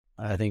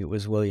I think it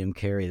was William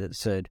Carey that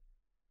said,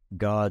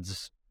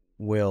 God's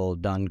will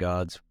done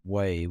God's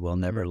way will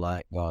never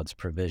lack God's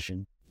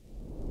provision.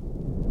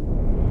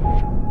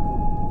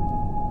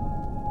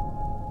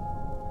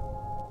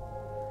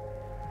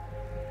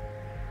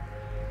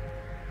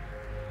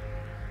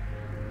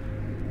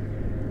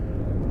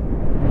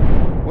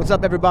 What's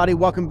up, everybody?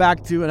 Welcome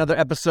back to another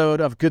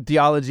episode of Good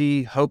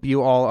Theology. Hope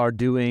you all are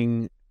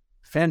doing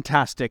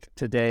fantastic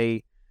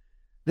today.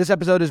 This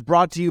episode is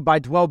brought to you by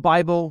Dwell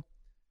Bible,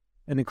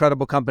 an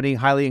incredible company.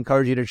 Highly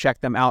encourage you to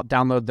check them out,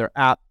 download their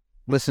app,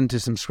 listen to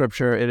some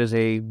scripture. It is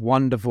a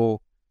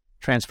wonderful,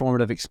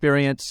 transformative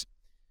experience.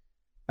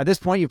 At this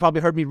point, you've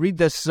probably heard me read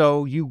this,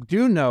 so you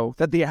do know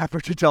that the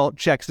average adult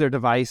checks their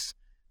device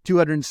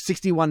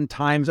 261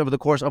 times over the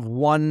course of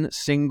one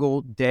single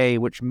day,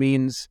 which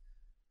means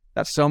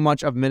that so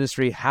much of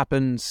ministry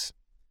happens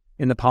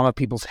in the palm of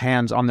people's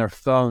hands on their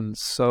phones.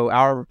 So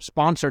our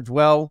sponsor,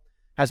 Dwell,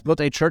 has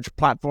built a church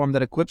platform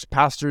that equips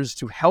pastors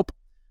to help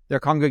their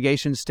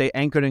congregations stay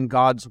anchored in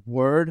God's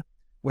Word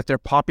with their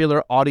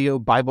popular audio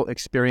Bible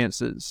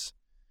experiences.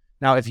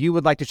 Now, if you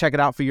would like to check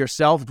it out for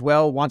yourself,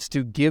 Dwell wants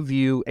to give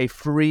you a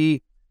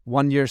free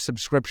 1-year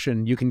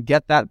subscription. You can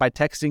get that by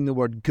texting the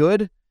word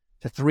GOOD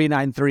to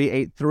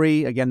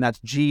 39383. Again, that's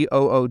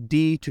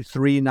GOOD to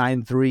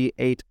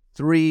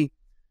 39383.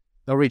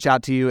 They'll reach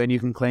out to you and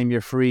you can claim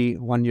your free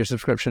 1-year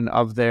subscription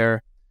of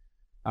their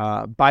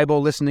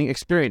Bible listening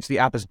experience. The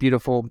app is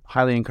beautiful.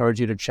 Highly encourage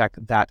you to check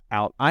that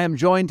out. I am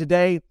joined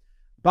today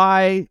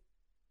by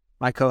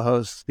my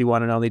co-host, the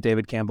one and only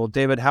David Campbell.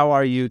 David, how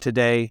are you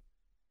today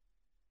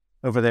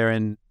over there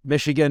in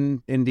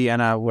Michigan,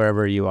 Indiana,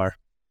 wherever you are?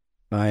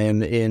 I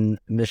am in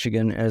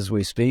Michigan as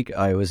we speak.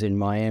 I was in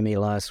Miami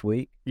last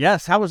week.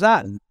 Yes, how was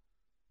that?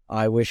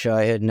 I wish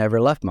I had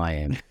never left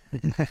Miami.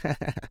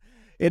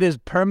 It is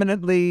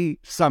permanently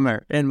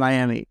summer in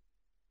Miami.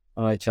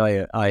 I tell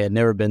you, I had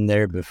never been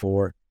there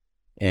before.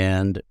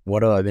 And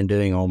what have I been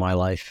doing all my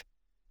life?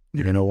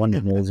 You know, one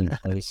amazing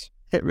place.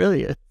 It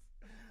really is.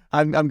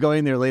 I'm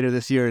going there later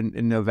this year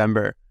in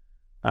November.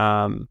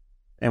 And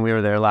we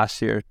were there last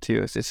year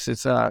too.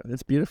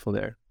 It's beautiful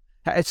there.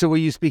 So were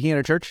you speaking at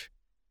a church?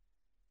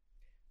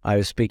 I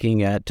was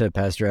speaking at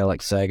Pastor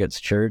Alex Saget's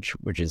church,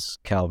 which is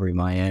Calvary,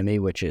 Miami,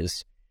 which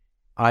is,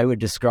 I would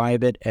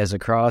describe it as a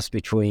cross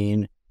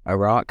between a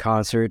rock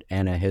concert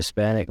and a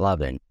Hispanic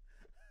loving.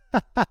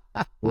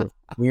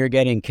 We are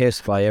getting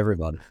kissed by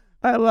everybody.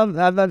 I love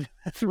that.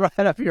 That's right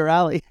up your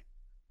alley.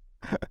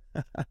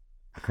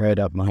 Right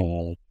up my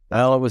alley.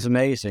 Well, it was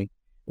amazing.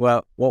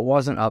 Well, what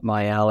wasn't up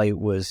my alley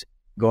was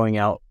going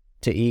out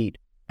to eat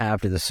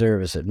after the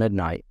service at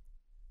midnight.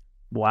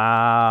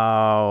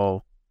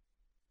 Wow.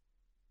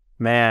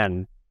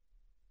 Man.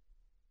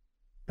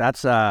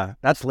 That's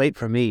late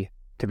for me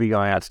to be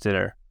going out to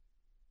dinner.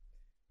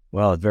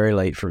 Well, it's very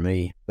late for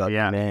me. But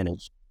yeah.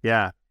 Managed.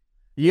 Yeah.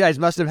 You guys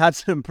must have had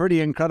some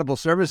pretty incredible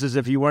services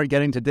if you weren't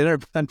getting to dinner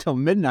until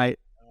midnight.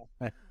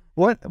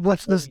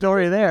 What's the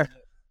story there?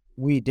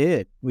 We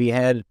did. We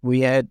had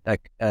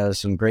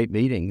some great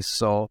meetings.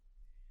 So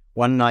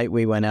one night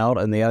we went out,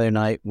 and the other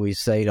night we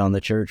stayed on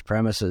the church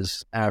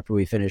premises after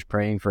we finished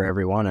praying for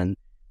everyone, and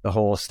the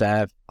whole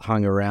staff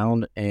hung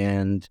around,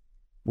 and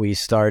we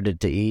started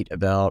to eat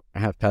about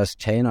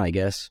 10:30, I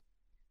guess.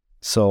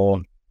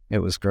 So it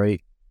was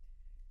great.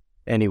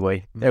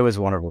 Anyway, it was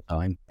a wonderful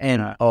time.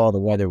 And the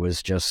weather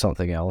was just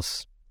something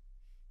else.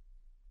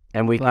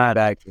 And we came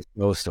back to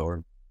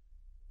snowstorm.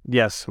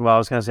 Yes. Well, I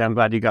was going to say, I'm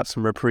glad you got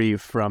some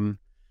reprieve from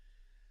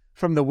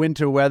the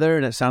winter weather.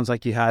 And it sounds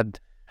like you had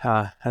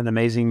an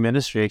amazing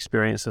ministry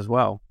experience as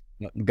well.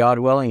 God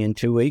willing, in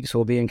 2 weeks,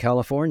 we'll be in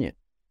California.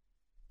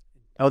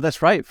 Oh,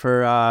 that's right.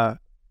 For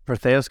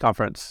Theos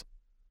Conference.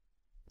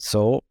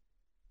 So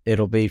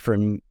it'll be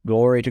from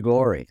glory to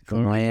glory,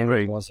 from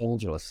Miami to Los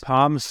Angeles.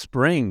 Palm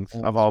Springs,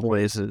 of all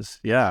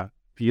places. Yeah,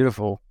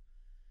 beautiful.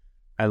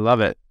 I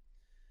love it.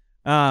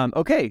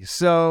 Okay,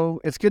 so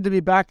it's good to be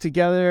back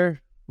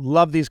together.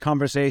 Love these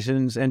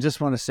conversations, and just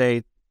want to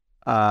say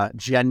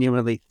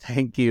genuinely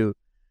thank you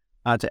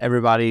to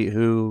everybody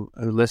who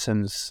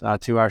listens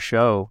to our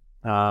show.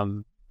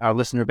 Our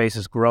listener base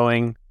is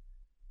growing,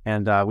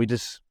 and we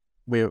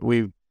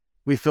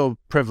feel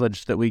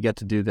privileged that we get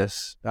to do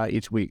this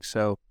each week.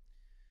 So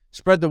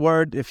spread the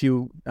word. If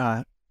you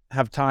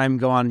have time,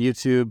 go on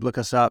YouTube, look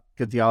us up,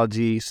 Good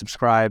Theology,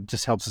 subscribe.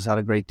 Just helps us out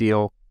a great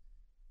deal.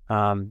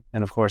 And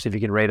of course, if you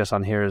can rate us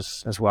on here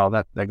as well,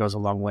 that goes a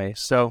long way.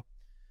 So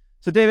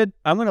David,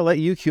 I'm going to let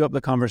you cue up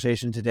the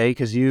conversation today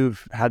because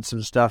you've had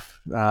some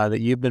stuff that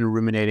you've been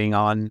ruminating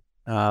on,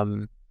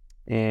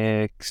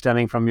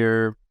 stemming from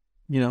your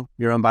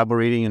own Bible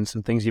reading and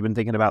some things you've been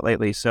thinking about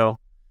lately. So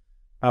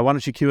why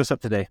don't you cue us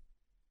up today?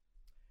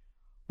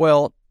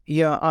 Well,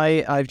 yeah,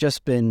 I've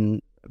just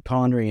been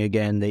pondering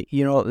again that,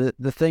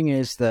 the thing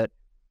is that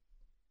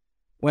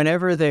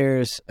whenever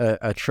there's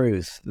a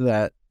truth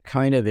that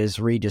kind of is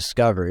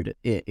rediscovered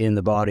in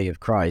the body of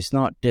Christ,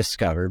 not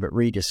discovered, but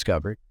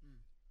rediscovered,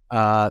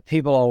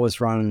 people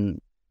always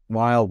run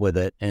wild with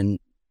it and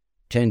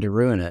tend to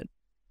ruin it.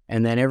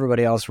 and then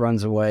everybody else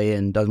runs away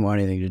and doesn't want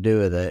anything to do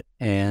with it.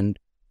 And,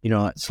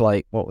 it's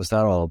like, what was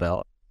that all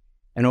about?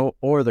 And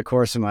over the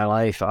course of my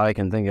life, I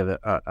can think of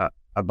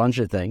a bunch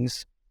of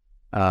things,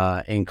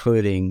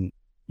 including,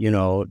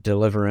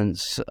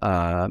 deliverance,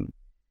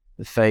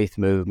 faith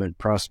movement,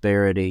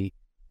 prosperity,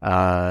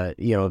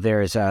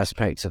 various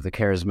aspects of the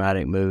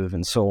charismatic move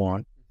and so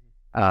on.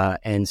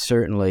 And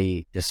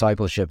certainly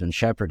discipleship and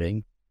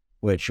shepherding,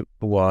 which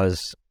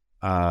was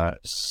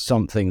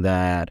something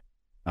that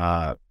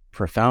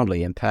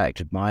profoundly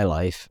impacted my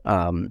life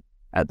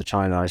at the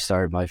time that I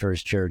started my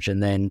first church.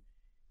 And then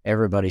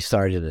everybody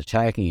started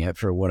attacking it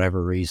for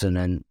whatever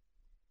reason.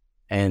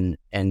 And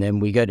then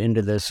we got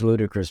into this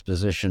ludicrous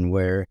position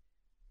where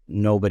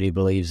nobody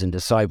believes in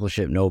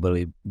discipleship,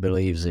 nobody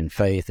believes in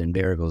faith and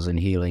miracles and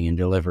healing and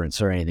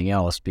deliverance or anything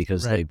else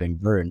because they've been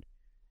burned.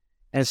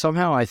 And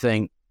somehow I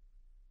think,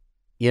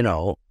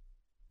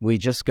 we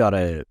just got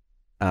to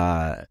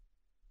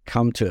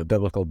come to a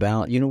biblical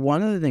balance.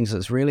 One of the things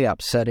that's really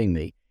upsetting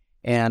me,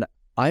 and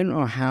I don't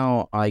know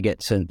how I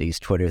get sent these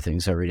Twitter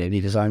things every day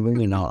because I'm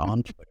really not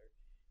on Twitter,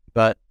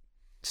 but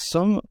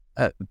some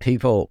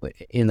people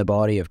in the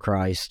body of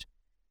Christ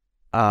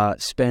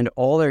spend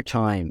all their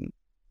time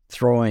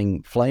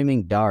throwing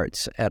flaming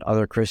darts at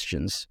other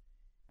Christians.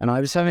 And I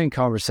was having a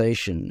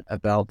conversation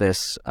about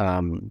this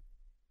the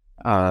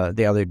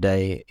other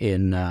day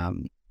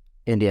in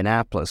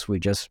Indianapolis. We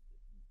just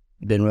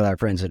been with our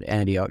friends at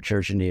Antioch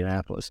Church,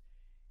 Indianapolis.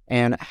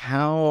 And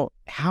how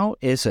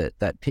is it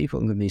that people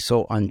can be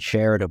so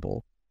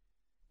uncharitable?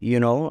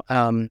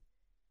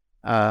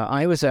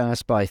 I was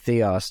asked by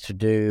Theos to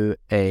do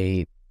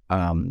a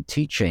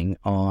teaching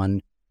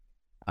on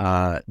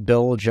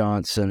Bill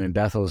Johnson and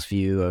Bethel's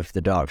view of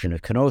the doctrine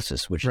of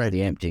kenosis, which is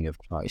the emptying of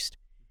Christ.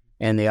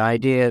 And the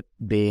idea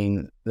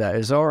being that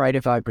it's all right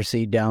if I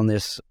proceed down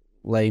this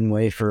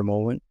laneway for a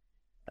moment.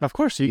 Of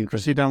course, you can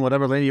proceed down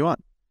whatever lane you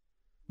want.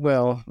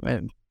 Well,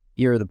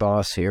 you're the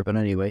boss here, but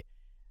anyway.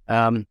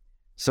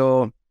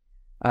 So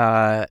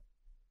the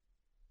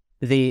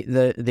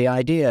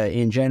idea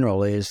in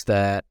general is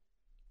that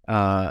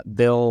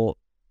Bill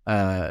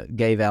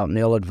gave out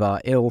an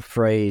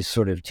ill-phrased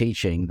sort of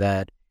teaching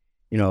that,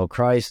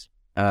 Christ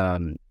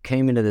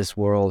came into this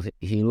world,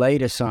 he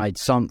laid aside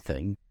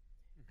something.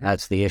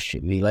 That's the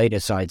issue. He laid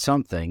aside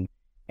something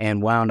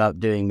and wound up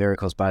doing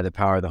miracles by the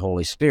power of the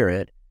Holy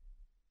Spirit.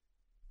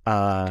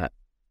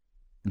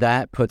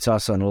 That puts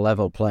us on a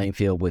level playing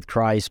field with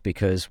Christ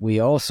because we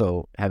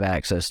also have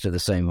access to the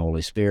same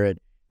Holy Spirit.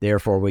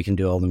 Therefore, we can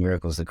do all the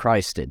miracles that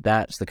Christ did.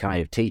 That's the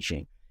kind of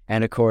teaching.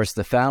 And of course,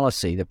 the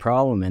fallacy, the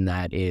problem in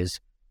that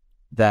is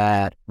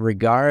that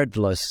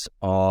regardless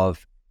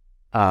of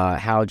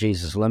how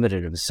Jesus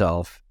limited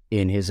himself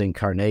in his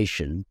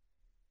incarnation,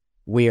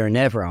 we are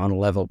never on a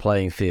level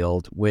playing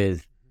field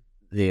with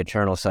the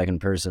eternal second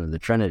person of the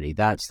Trinity.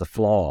 That's the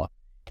flaw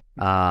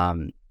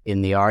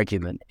in the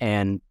argument.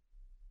 And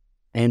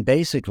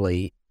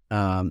basically,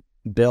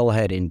 Bill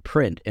had in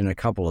print in a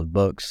couple of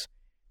books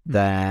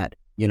that,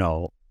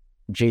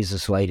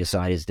 Jesus laid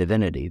aside his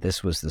divinity.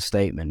 This was the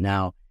statement.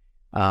 Now,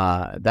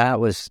 that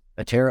was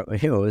a terrible,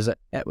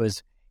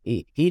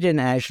 he didn't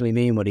actually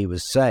mean what he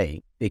was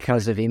saying,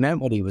 because if he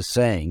meant what he was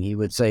saying, he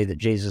would say that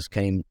Jesus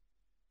came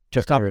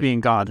to stop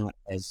being God.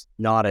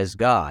 Not as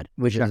God,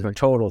 which is a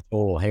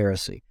total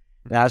heresy.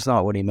 That's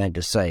not what he meant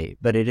to say,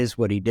 but it is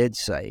what he did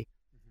say.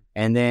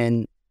 And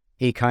then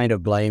he kind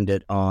of blamed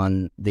it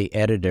on the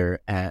editor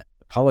at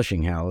the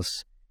publishing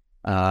house,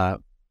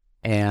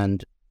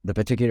 and the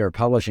particular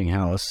publishing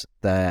house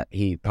that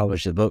he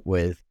published the book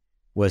with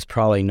was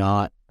probably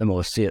not the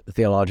most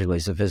theologically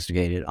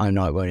sophisticated. I'm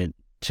not going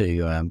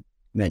to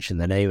mention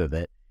the name of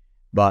it,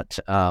 but,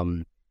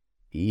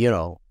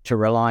 to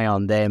rely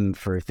on them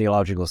for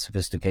theological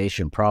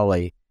sophistication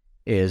probably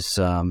is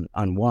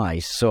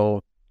unwise.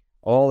 So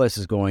all this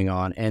is going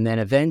on. And then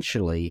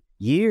eventually,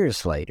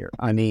 years later,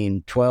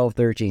 12,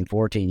 13,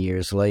 14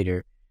 years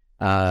later,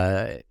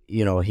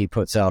 he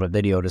puts out a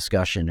video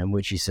discussion in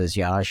which he says,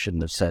 yeah, I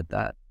shouldn't have said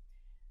that.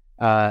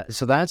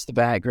 So that's the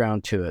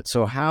background to it.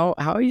 So how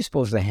are you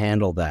supposed to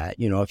handle that?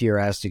 If you're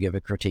asked to give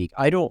a critique,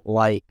 I don't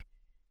like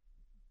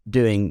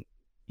doing,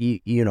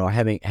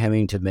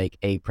 having to make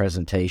a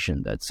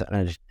presentation that's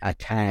an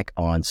attack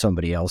on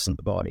somebody else in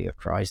the body of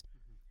Christ.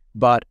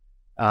 But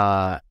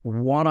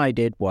what I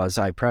did was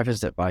I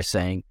prefaced it by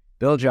saying,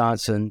 Bill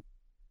Johnson,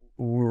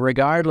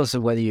 regardless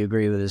of whether you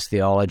agree with his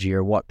theology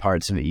or what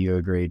parts of it you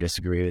agree or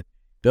disagree with,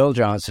 Bill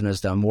Johnson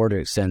has done more to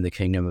extend the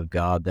kingdom of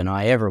God than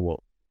I ever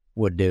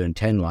would do in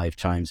 10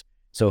 lifetimes.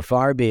 So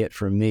far be it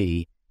from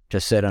me to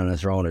sit on a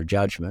throne of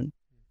judgment,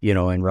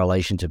 in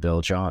relation to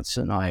Bill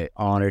Johnson. I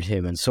honored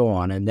him and so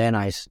on. And then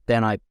I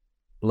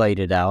laid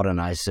it out and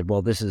I said,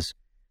 well, this is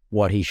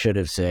what he should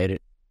have said,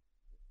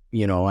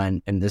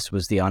 and this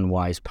was the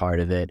unwise part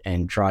of it,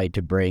 and tried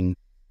to bring,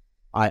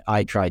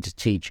 I tried to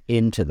teach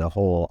into the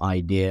whole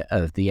idea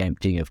of the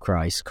emptying of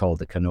Christ called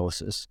the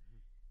kenosis.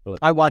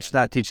 I watched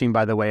that teaching,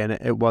 by the way, and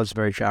it was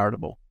very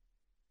charitable.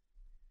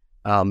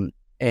 And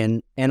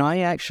I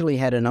actually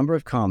had a number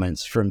of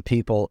comments from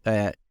people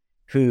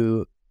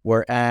who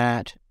were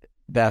at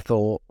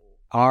Bethel,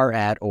 are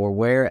at or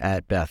were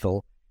at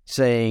Bethel,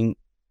 saying,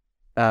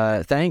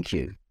 thank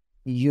you,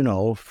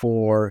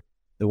 for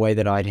the way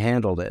that I'd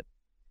handled it.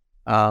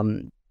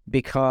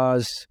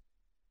 Because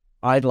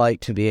I'd like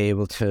to be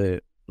able to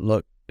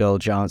look Bill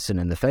Johnson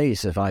in the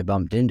face if I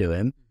bumped into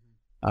him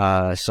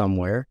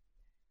somewhere.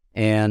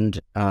 And,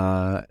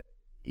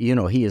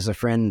 he is a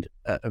friend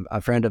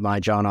of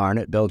mine, John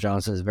Arnott. Bill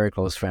Johnson is a very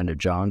close friend of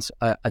John's.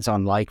 It's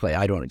unlikely.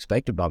 I don't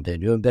expect to bump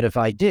into him. But if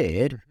I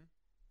did,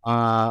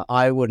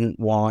 I wouldn't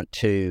want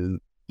to,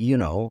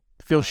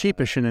 feel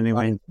sheepish in any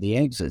way. The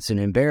exits and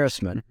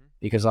embarrassment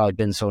because I'd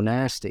been so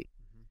nasty.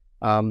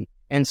 And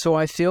so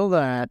I feel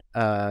that,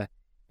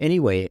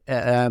 anyway,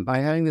 I'm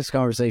having this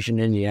conversation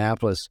in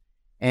Indianapolis,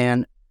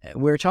 and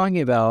we're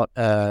talking about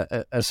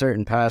a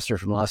certain pastor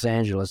from Los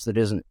Angeles that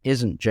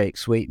isn't Jake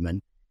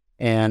Sweetman,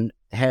 and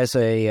has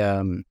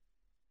a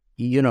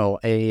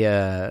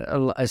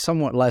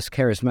somewhat less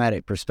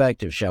charismatic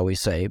perspective, shall we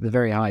say, but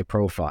very high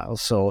profile.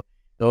 So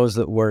those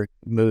that work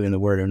moving the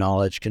word of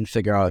knowledge can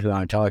figure out who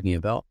I'm talking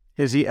about.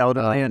 Is he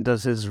elderly and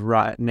does his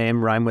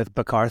name rhyme with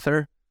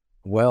MacArthur?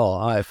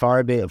 Well,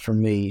 far be it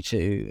from me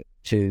to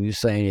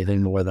say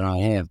anything more than I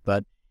have,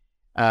 but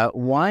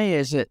why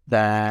is it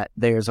that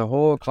there's a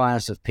whole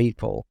class of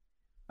people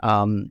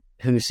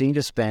who seem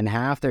to spend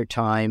half their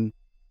time,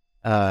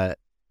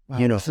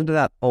 listen to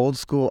that old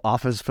school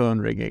office phone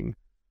ringing.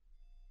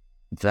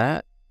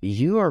 That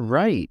you are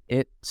right.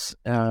 It's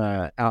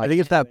I think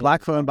it's that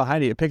black phone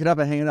behind you. Pick it up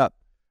and hang it up.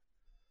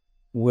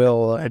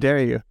 I dare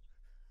you.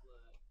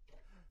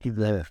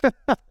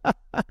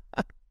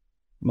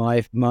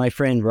 My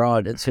friend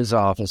Rod, it's his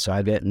office.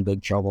 I get in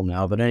big trouble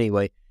now. But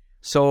anyway,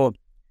 so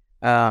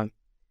we're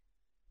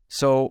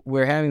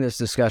having this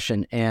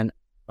discussion, and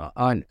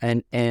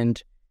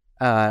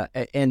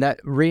that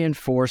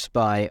reinforced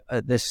by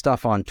this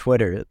stuff on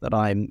Twitter that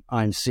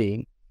I'm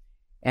seeing,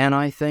 and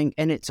I think,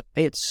 and it's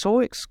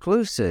so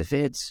exclusive.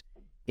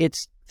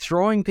 It's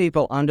throwing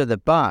people under the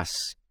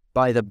bus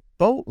by the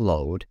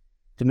boatload,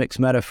 to mix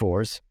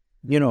metaphors,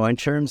 in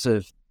terms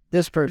of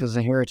this person's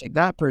a heretic,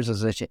 that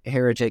person's a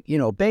heretic.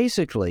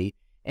 Basically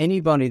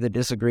anybody that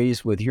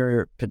disagrees with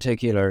your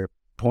particular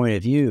point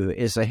of view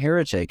is a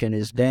heretic and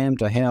is damned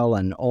to hell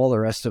and all the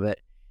rest of it.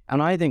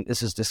 And I think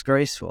this is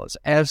disgraceful. It's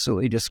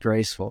absolutely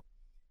disgraceful.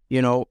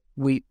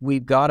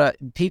 We've got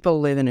people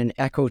live in an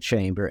echo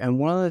chamber. And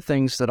one of the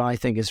things that I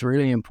think is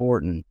really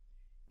important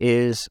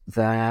is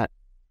that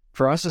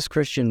for us as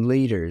Christian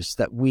leaders,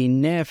 that we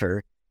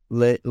never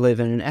live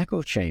in an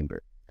echo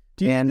chamber.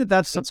 Do you think that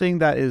that's something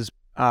that is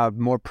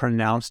more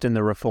pronounced in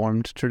the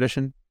Reformed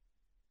tradition?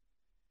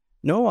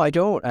 No, I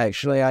don't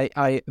actually.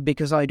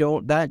 Because I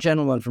don't. That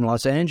gentleman from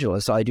Los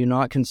Angeles, I do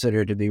not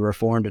consider to be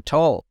Reformed at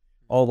all.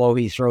 Although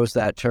he throws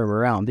that term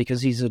around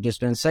because he's a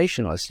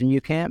dispensationalist, and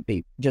you can't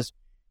be just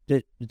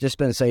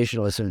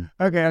dispensationalist. And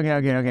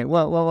okay.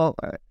 Well.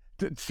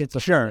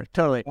 Sure,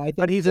 totally.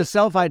 But he's a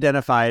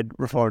self-identified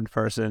Reformed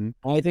person.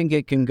 I think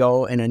it can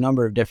go in a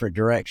number of different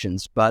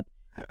directions, but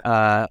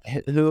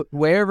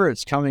wherever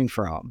it's coming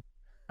from,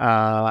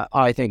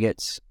 I think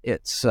it's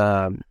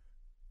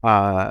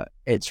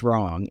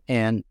wrong.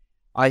 And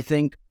I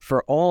think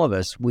for all of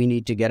us, we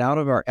need to get out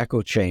of our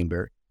echo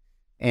chamber.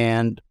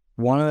 And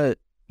one of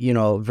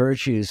the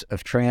virtues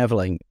of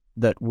traveling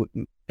that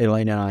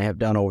Elaine and I have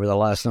done over the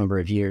last number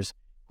of years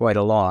quite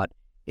a lot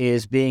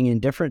is being in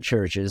different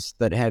churches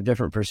that have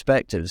different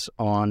perspectives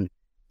on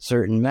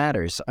certain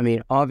matters. I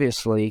mean,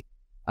 obviously,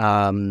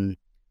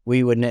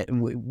 we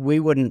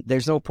wouldn't,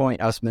 there's no point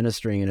us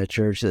ministering in a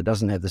church that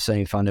doesn't have the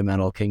same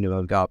fundamental kingdom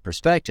of God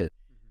perspective.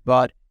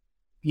 But,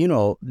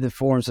 the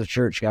forms of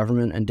church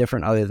government and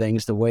different other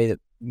things, the way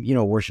that,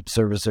 worship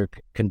services are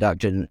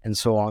conducted and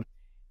so on,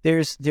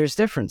 there's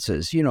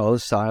differences,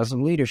 styles of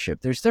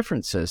leadership. There's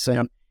differences.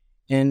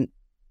 And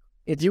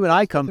it's, you and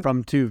I come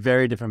from two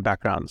very different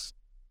backgrounds.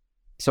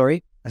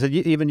 Sorry? I said,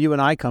 even you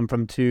and I come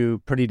from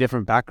two pretty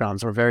different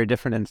backgrounds, or very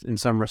different in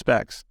some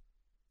respects.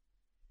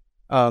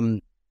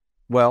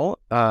 Well,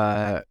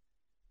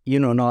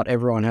 not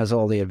everyone has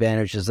all the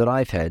advantages that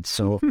I've had.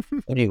 So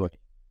anyway,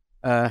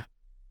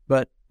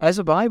 but as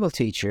a Bible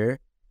teacher,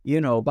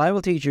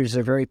 Bible teachers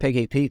are very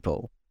picky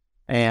people.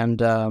 And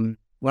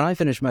when I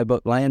finished my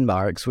book,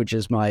 Landmarks, which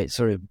is my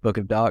sort of book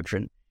of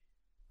doctrine,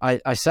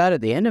 I sat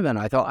at the end of it and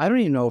I thought, I don't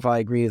even know if I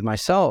agree with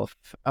myself,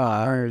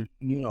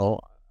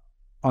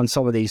 on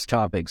some of these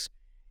topics,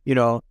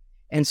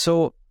 And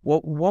so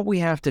what we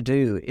have to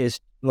do is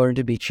learn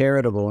to be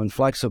charitable and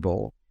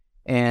flexible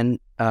and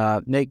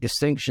make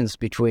distinctions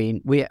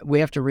between, we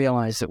have to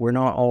realize that we're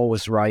not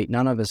always right.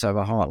 None of us have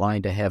a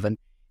hotline to heaven.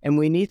 And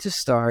we need to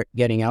start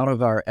getting out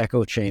of our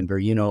echo chamber,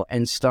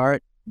 and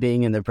start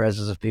being in the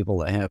presence of people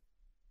that have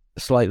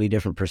slightly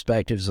different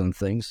perspectives on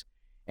things.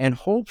 And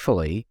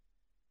hopefully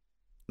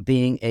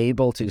being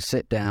able to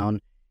sit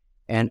down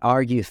and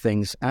argue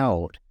things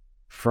out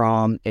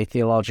from a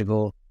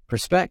theological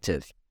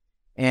perspective.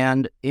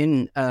 And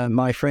in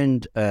my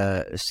friend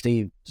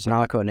Steve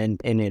Znako in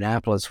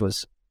Indianapolis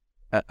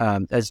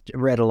has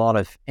read a lot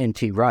of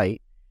N.T.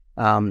 Wright.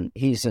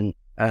 He's an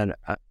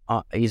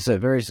he's a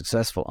very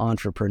successful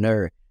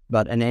entrepreneur,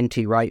 but an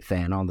N.T. Wright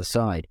fan on the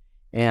side.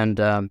 And,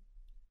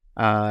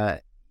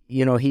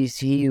 he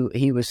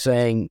was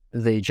saying,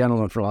 the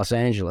gentleman from Los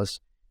Angeles,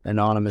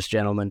 anonymous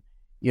gentleman,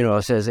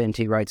 says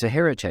N.T. Wright's a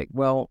heretic.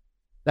 Well,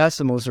 that's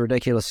the most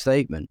ridiculous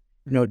statement.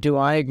 Do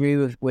I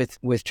agree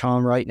with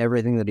Tom Wright and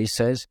everything that he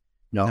says?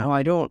 No,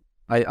 I don't.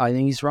 I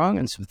think he's wrong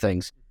in some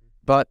things.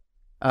 But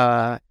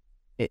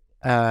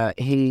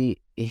he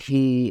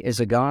is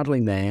a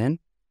godly man.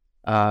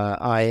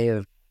 I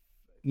have,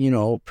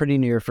 pretty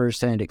near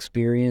firsthand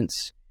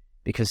experience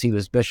because he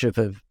was Bishop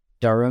of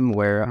Durham,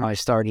 where I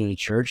started a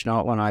church,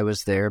 not when I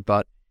was there,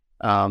 but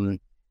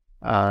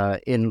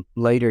in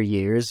later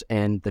years,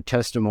 and the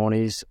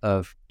testimonies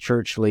of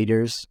church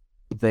leaders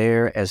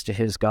there as to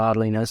his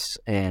godliness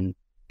and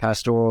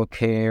pastoral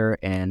care,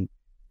 and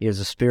he is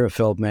a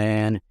spirit-filled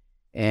man,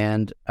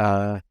 and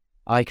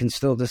I can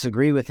still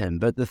disagree with him.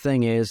 But the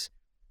thing is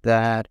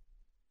that,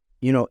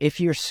 if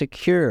you're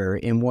secure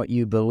in what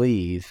you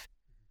believe,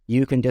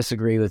 you can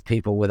disagree with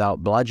people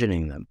without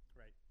bludgeoning them.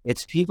 Right.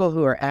 It's people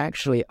who are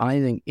actually, I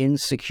think,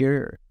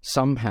 insecure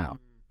somehow.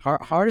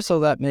 Hard as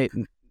that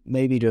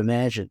may be to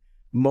imagine.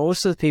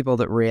 Most of the people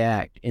that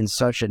react in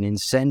such an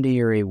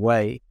incendiary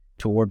way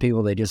toward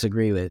people they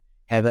disagree with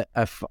have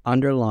a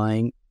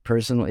underlying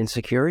personal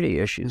insecurity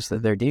issues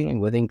that they're dealing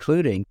with,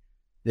 including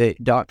the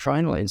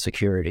doctrinal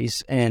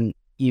insecurities, and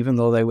even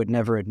though they would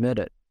never admit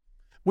it.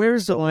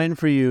 Where's the line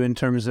for you in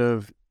terms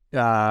of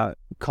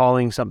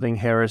calling something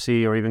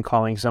heresy or even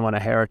calling someone a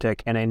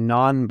heretic in a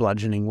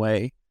non-bludgeoning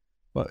way?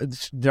 Well,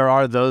 there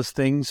are those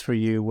things for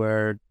you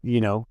where,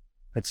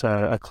 it's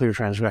a clear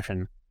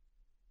transgression.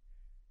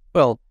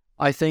 Well,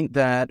 I think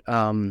that,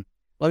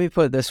 let me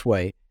put it this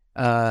way.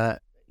 I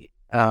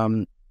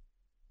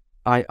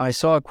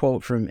saw a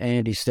quote from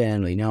Andy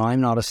Stanley. Now,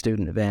 I'm not a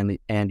student of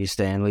Andy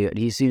Stanley.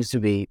 He seems to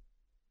be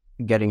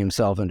getting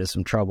himself into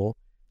some trouble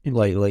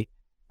lately.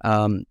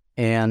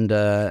 And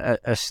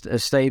a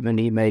statement,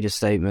 he made a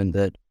statement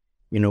that,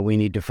 we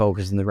need to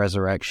focus on the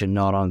resurrection,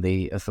 not on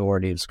the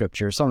authority of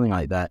Scripture, something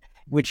like that,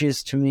 which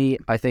is, to me,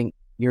 I think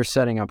you're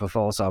setting up a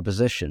false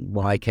opposition.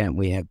 Why can't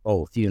we have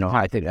both?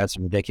 I think that's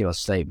a ridiculous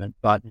statement.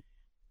 But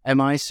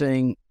am I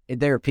saying,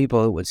 there are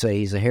people who would say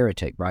he's a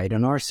heretic, right,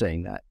 and are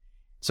saying that.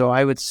 So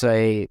I would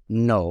say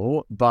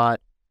no,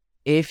 but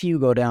if you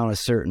go down a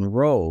certain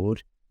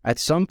road, at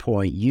some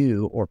point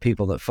you or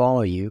people that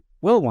follow you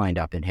will wind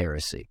up in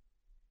heresy.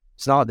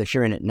 It's not that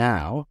you're in it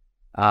now.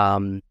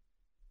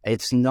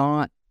 It's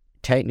not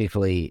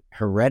technically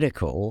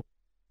heretical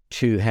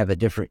to have a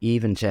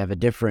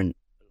different,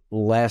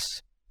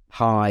 less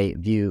high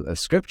view of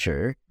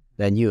Scripture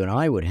than you and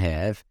I would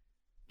have.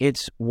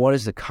 It's what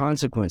is the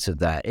consequence of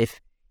that?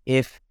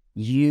 If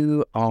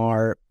you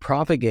are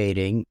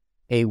propagating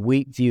a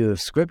weak view of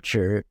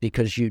Scripture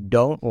because you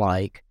don't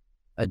like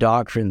a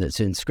doctrine that's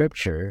in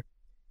Scripture,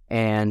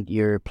 and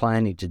you're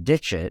planning to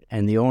ditch it,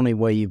 and the only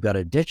way you've got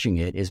of ditching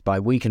it is by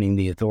weakening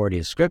the authority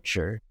of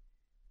Scripture,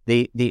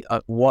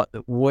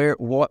 where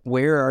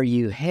are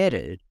you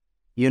headed?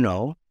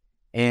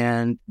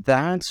 And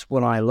that's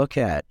what I look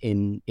at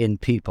in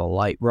people.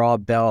 Like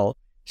Rob Bell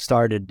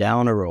started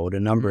down a road a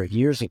number of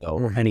years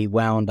ago, and he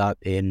wound up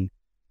in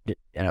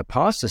an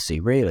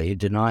apostasy, really,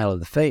 denial of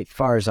the faith, as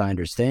far as I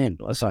understand,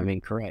 unless I'm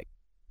incorrect.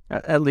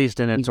 At least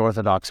in its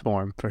orthodox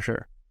form, for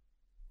sure.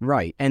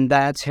 Right, and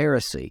that's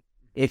heresy.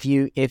 If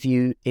you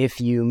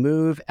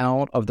move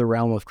out of the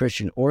realm of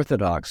Christian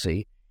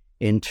orthodoxy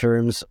in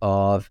terms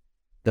of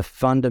the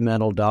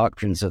fundamental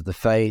doctrines of the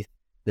faith,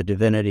 the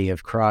divinity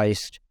of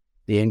Christ,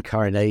 the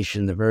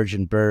incarnation, the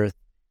virgin birth,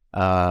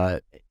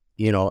 the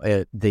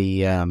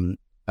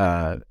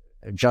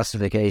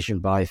justification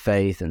by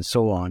faith, and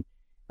so on.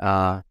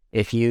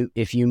 If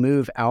you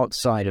move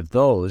outside of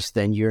those,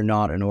 then you're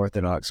not an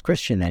Orthodox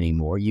Christian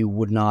anymore. You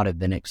would not have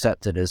been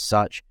accepted as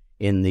such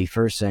in the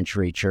first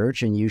century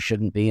church, and you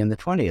shouldn't be in the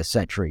 20th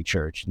century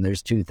church. And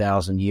there's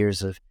 2,000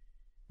 years of,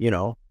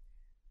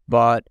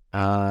 but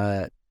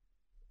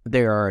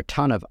there are a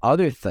ton of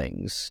other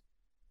things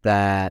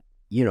that,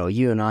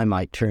 you and I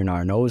might turn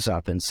our nose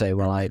up and say,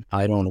 well, I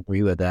don't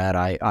agree with that.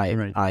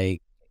 I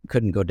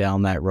couldn't go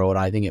down that road.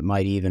 I think it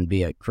might even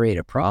create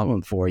a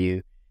problem for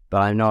you,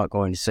 but I'm not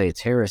going to say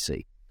it's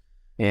heresy.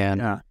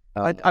 And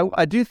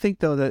I do think,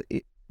 though, that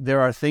there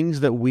are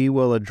things that we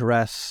will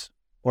address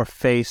or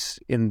face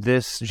in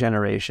this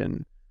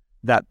generation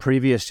that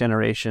previous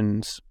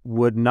generations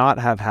would not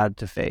have had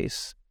to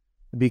face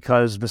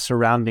because the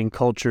surrounding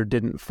culture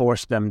didn't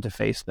force them to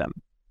face them.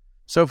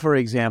 So, for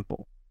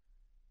example,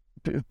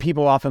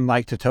 people often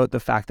like to tote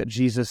the fact that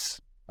Jesus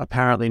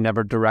apparently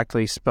never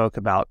directly spoke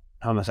about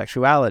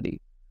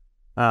homosexuality.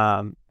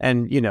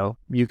 And,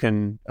 you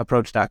can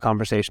approach that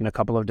conversation a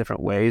couple of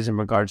different ways in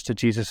regards to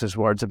Jesus's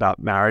words about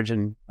marriage,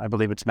 and I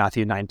believe it's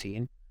Matthew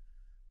 19.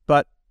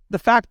 But the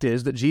fact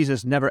is that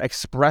Jesus never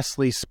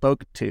expressly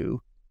spoke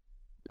to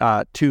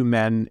two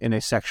men in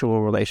a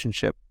sexual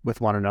relationship with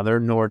one another,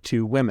 nor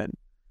two women.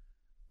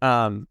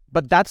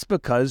 But that's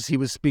because he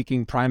was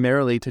speaking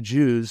primarily to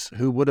Jews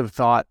who would have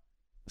thought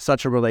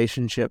such a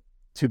relationship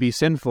to be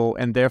sinful,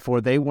 and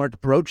therefore they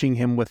weren't broaching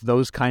him with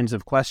those kinds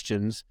of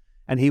questions,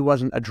 and he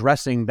wasn't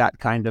addressing that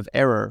kind of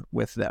error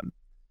with them.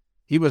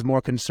 He was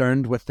more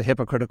concerned with the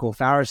hypocritical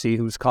Pharisee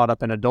who was caught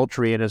up in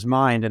adultery in his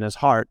mind and his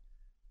heart,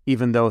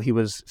 even though he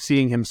was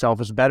seeing himself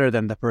as better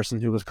than the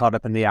person who was caught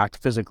up in the act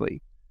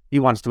physically. He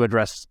wants to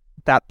address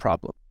that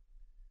problem.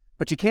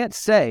 But you can't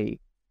say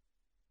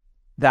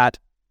that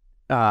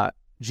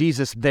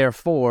Jesus,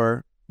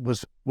 therefore,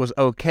 was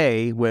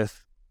okay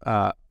with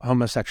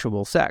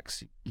homosexual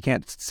sex. You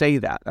can't say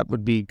that. That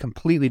would be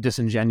completely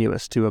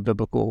disingenuous to a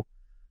biblical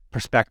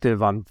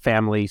perspective on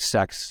family,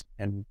 sex,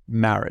 and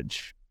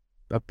marriage.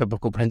 A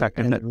biblical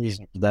perspective. And the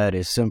reason for that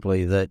is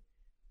simply that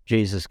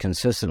Jesus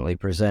consistently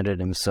presented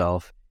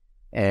himself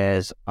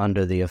as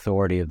under the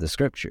authority of the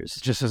Scriptures.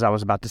 Just as I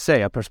was about to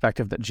say, a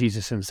perspective that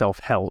Jesus himself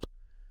held.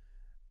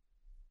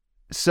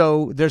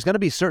 So there's going to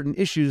be certain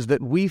issues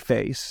that we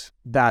face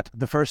that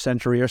the first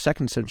century or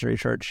second century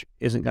church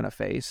isn't going to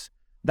face,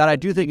 that I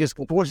do think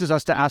forces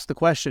us to ask the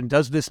question,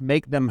 does this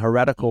make them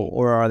heretical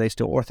or are they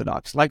still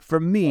orthodox? Like for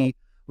me,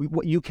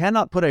 you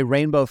cannot put a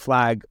rainbow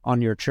flag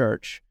on your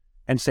church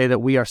and say that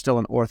we are still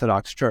an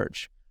orthodox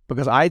church,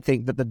 because I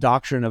think that the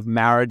doctrine of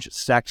marriage,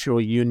 sexual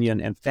union,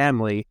 and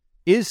family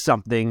is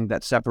something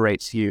that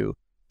separates you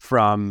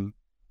from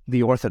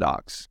the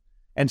orthodox.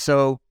 And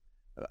so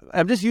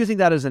I'm just using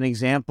that as an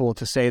example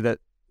to say that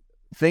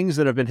things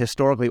that have been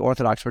historically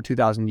orthodox for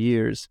 2,000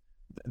 years,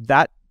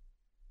 that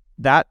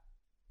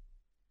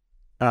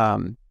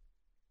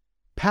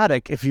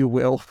paddock, if you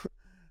will,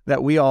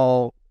 that we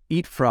all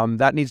eat from,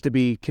 that needs to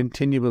be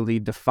continually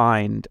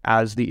defined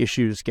as the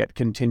issues get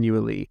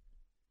continually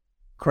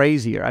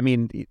crazier. I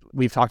mean,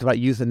 we've talked about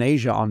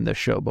euthanasia on this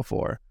show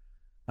before.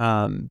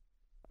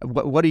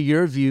 What are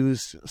your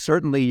views?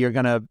 Certainly, you're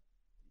gonna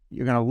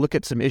look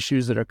at some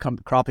issues that are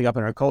cropping up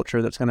in our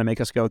culture that's going to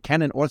make us go,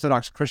 can an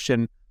Orthodox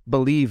Christian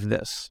believe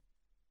this?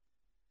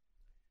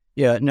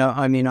 Yeah, no,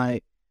 I mean,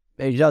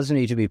 it does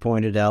need to be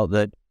pointed out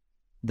that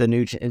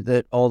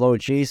that although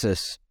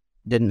Jesus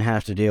didn't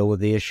have to deal with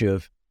the issue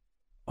of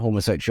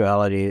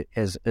homosexuality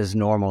as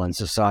normal in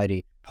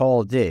society,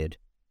 Paul did.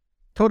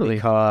 Totally.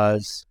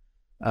 Because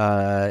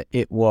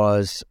it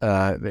was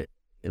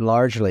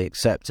largely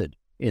accepted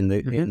in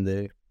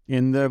the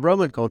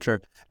Roman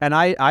culture. And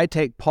I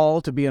take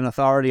Paul to be an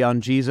authority on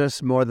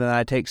Jesus more than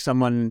I take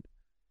someone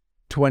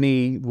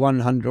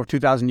 2,100 or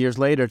 2,000 years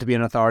later to be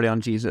an authority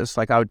on Jesus.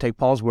 Like I would take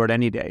Paul's word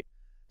any day.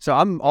 So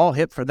I'm all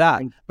hip for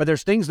that. But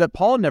there's things that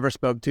Paul never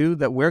spoke to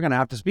that we're going to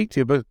have to speak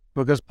to, but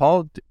because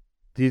Paul,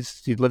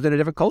 he's lived in a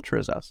different culture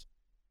as us.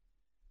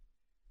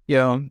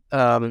 Yeah.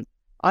 I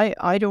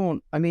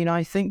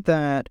think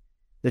that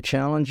the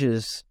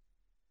challenges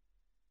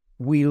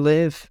we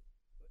live,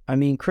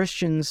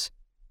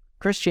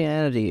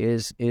 Christianity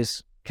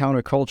is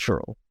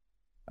countercultural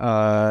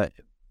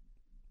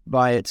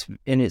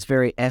in its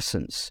very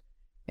essence.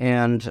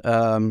 And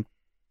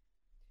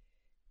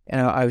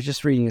I was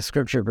just reading a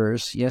scripture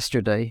verse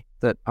yesterday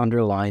that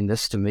underlined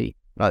this to me.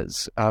 I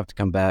have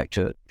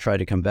to try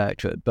to come back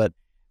to it. But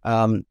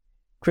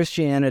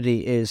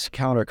Christianity is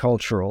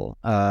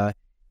countercultural.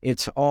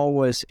 It's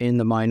always in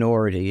the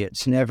minority.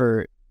 It's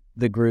never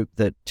the group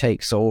that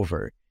takes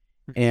over.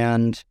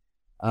 And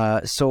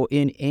so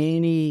in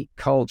any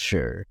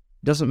culture,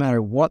 doesn't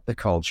matter what the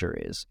culture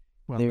is.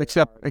 Well,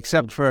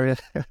 except for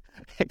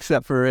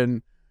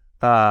in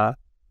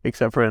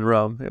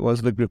Rome, it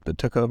was the group that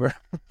took over.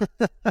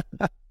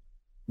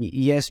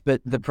 Yes,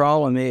 but the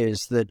problem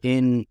is that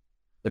in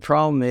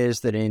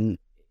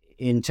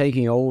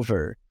taking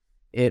over,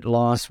 it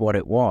lost what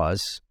it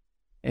was,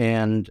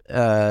 and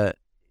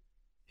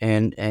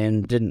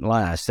didn't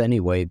last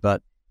anyway.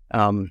 But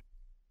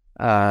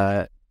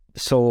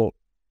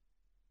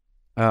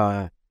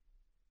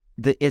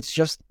it's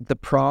just the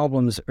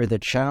problems or the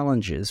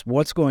challenges,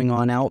 what's going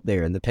on out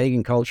there in the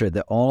pagan culture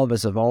that all of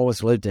us have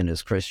always lived in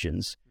as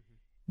Christians,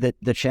 that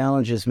the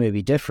challenges may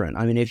be different.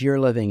 I mean, if you're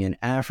living in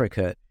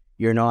Africa,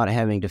 you're not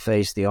having to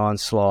face the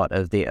onslaught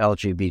of the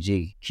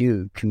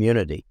LGBTQ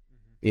community.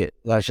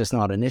 That's just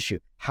not an issue.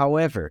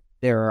 However,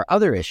 there are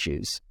other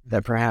issues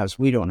that perhaps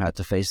we don't have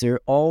to face. There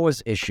are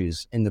always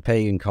issues in the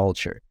pagan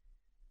culture.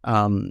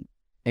 So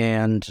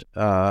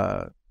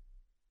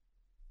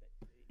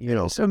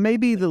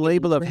maybe the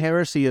label of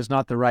heresy is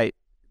not the right.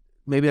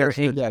 Maybe there's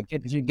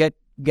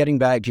getting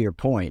back to your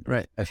point,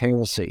 right, of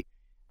heresy.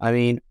 I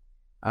mean,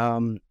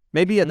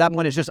 maybe at that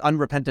point it's just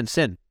unrepentant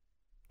sin.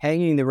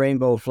 Hanging the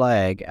rainbow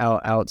flag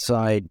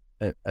outside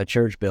a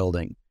church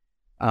building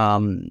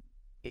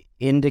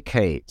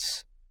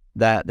indicates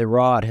that the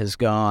rot has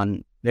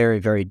gone very,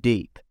 very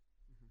deep.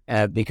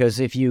 Because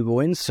if you go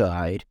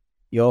inside,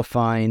 you'll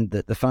find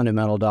that the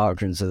fundamental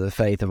doctrines of the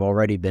faith have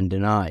already been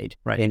denied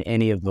in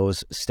any of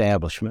those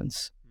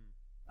establishments.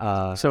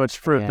 So it's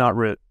fruit, not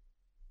root.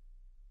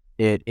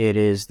 It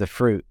is the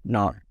fruit,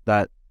 not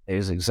that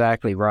is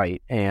exactly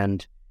right.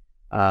 And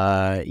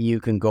you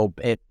can go.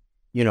 It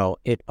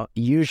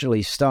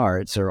usually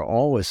starts or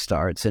always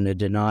starts in a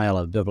denial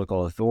of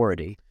biblical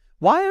authority.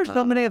 Why are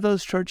so many of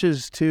those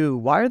churches too?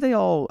 Why are they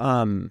all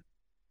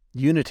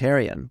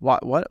Unitarian.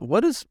 What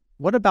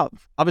about,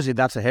 obviously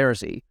that's a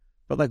heresy,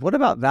 but like, what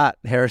about that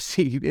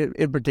heresy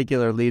in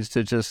particular leads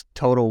to just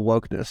total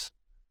wokeness?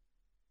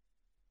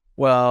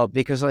 Well,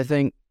 because I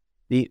think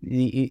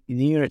the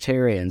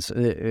Unitarians,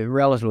 a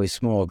relatively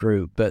small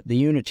group, but the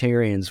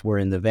Unitarians were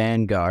in the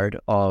vanguard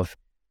of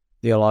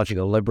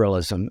theological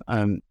liberalism.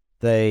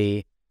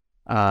 They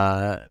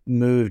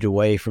moved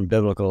away from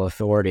biblical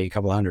authority a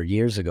couple hundred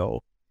years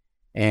ago,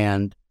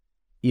 and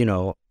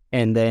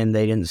and then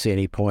they didn't see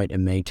any point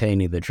in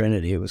maintaining the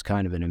Trinity. It was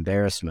kind of an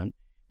embarrassment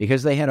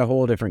because they had a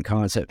whole different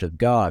concept of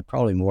God,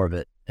 probably more of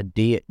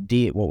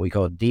what we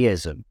call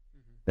deism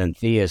than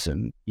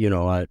theism.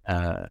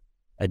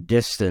 A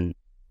distant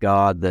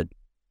God that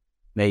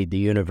made the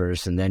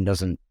universe and then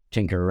doesn't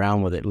tinker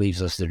around with it,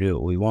 leaves us to do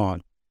what we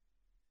want.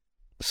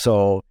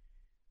 So,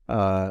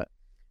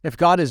 if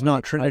God is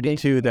not Trinity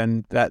too,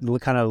 then that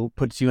kind of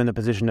puts you in the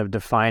position of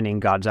defining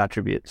God's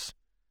attributes,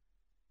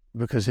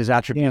 because his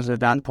attributes at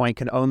that point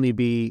can only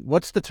be,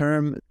 what's the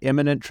term,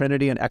 immanent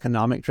Trinity and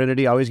economic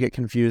Trinity? I always get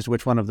confused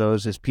which one of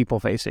those is people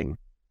facing.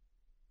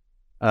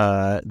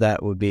 That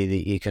would be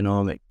the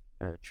economic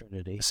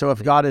Trinity. So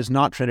if God is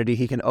not Trinity,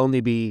 he can only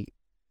be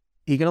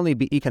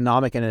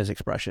economic in his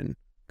expression,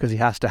 because he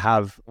has to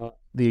have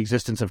the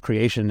existence of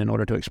creation in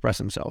order to express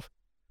himself.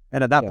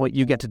 And at that point,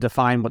 you get to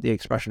define what the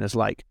expression is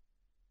like.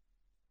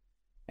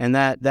 And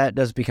that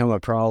does become a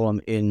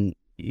problem in,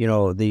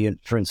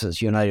 for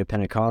instance, United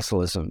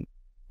Pentecostalism,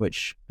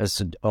 which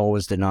has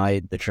always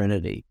denied the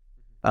Trinity.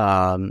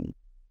 That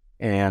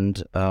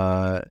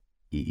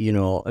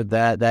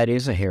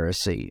is a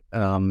heresy.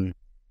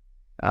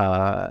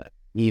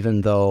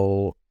 Even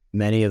though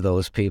many of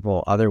those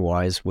people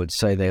otherwise would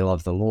say they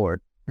love the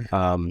Lord.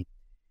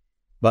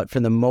 But for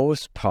the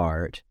most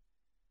part,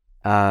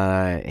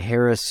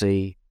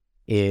 heresy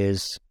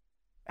is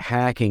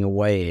hacking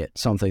away at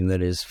something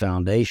that is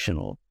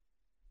foundational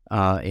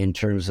in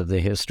terms of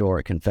the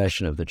historic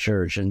confession of the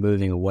church and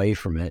moving away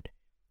from it.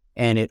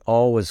 And it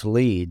always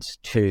leads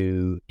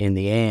to, in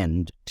the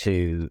end,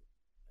 to,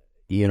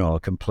 a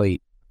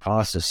complete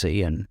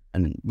apostasy and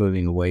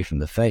moving away from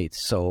the faith.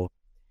 So,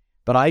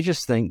 but I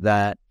just think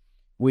that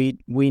we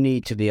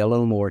need to be a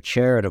little more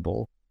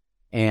charitable,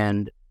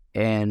 and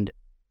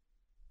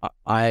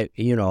I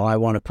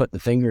want to put the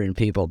finger in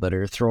people that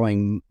are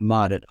throwing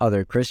mud at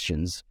other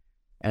Christians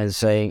and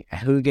saying,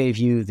 who gave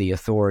you the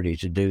authority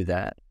to do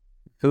that?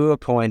 Who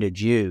appointed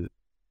you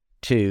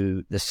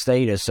to the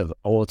status of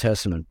Old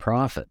Testament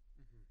prophet,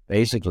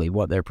 basically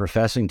what they're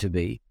professing to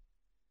be,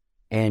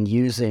 and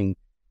using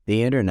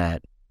the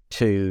internet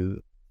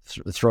to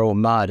throw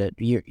mud at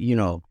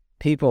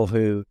people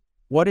who,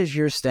 what is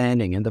your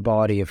standing in the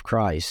body of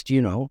Christ?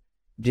 Do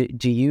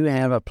you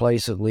have a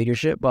place of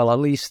leadership? Well, at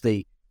least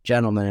the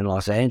gentleman in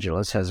Los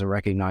Angeles has a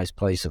recognized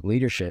place of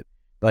leadership,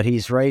 but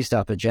he's raised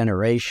up a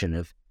generation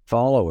of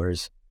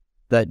followers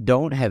that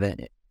don't have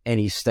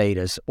any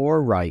status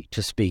or right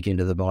to speak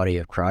into the body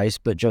of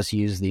Christ, but just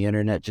use the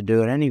internet to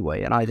do it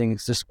anyway. And I think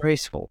it's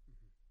disgraceful.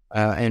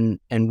 And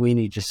we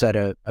need to set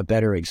a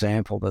better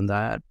example than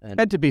that.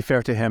 And to be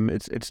fair to him,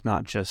 it's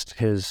not just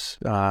his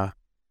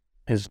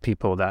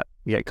people that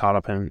get caught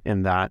up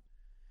in that.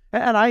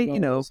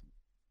 And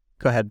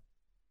go ahead.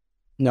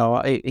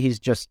 No, it's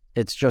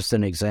just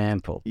an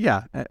example.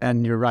 Yeah,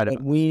 and you're right.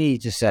 But we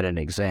need to set an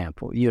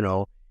example.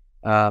 You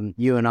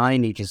and I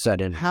need to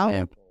set an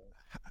example.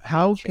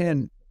 How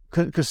can,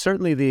 because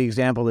certainly the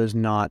example is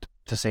not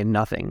to say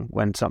nothing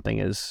when something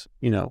is,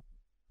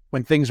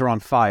 when things are on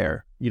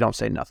fire, you don't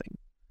say nothing.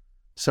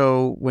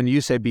 So when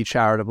you say be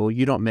charitable,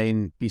 you don't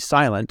mean be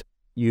silent.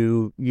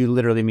 You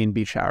literally mean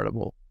be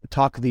charitable.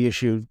 Talk the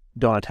issue,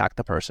 don't attack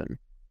the person.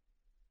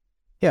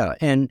 Yeah,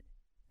 and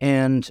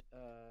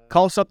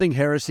call something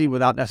heresy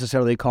without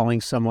necessarily calling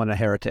someone a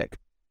heretic.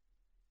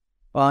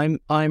 I'm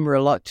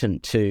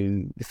reluctant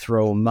to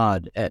throw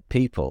mud at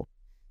people.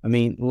 I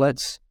mean,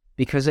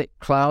 because it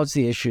clouds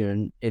the issue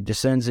and it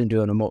descends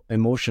into an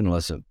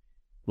emotionalism.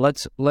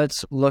 Let's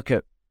look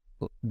at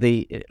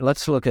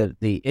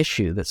the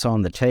issue that's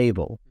on the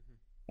table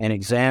and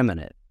examine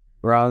it,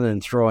 rather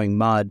than throwing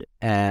mud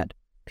at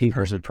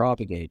people who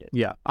propagate it.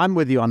 Yeah, I'm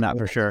with you on that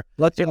for sure.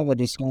 Let's have a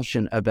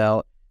discussion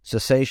about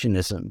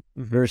cessationism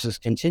versus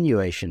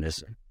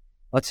continuationism.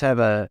 Let's have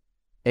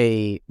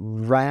a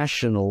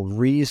rational,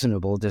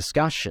 reasonable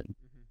discussion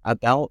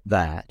about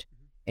that,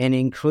 and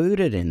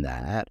included in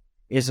that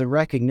is a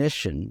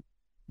recognition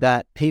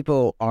that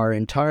people are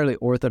entirely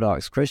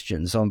Orthodox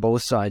Christians on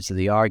both sides of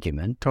the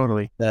argument.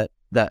 Totally. That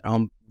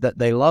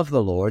they love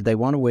the Lord, they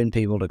want to win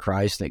people to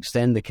Christ and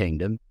extend the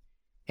kingdom,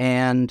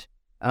 and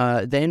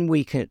then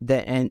we can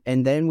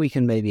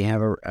maybe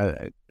have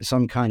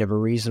some kind of a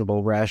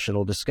reasonable,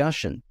 rational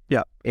discussion.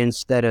 Yeah.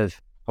 Instead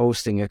of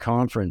hosting a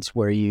conference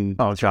where you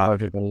throw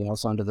everybody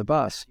else under the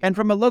bus. And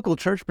from a local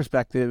church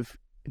perspective,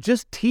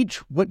 just teach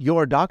what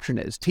your doctrine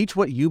is. Teach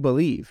what you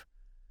believe.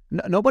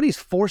 Nobody's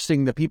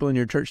forcing the people in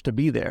your church to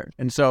be there.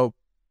 And so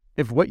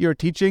if what you're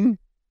teaching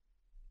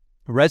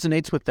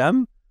resonates with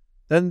them,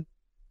 then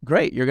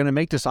great. You're going to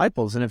make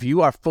disciples. And if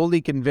you are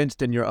fully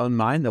convinced in your own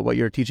mind that what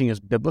you're teaching is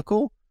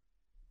biblical,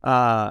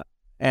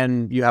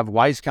 and you have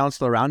wise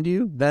counsel around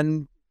you,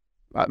 then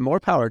more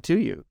power to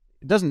you.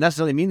 It doesn't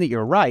necessarily mean that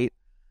you're right,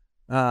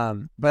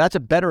 but that's a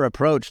better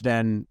approach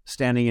than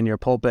standing in your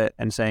pulpit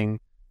and saying,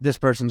 this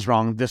person's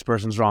wrong, this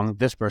person's wrong,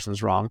 this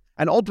person's wrong.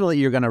 And ultimately,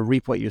 you're going to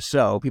reap what you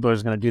sow. People are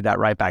just going to do that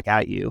right back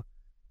at you.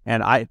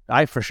 And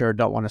I for sure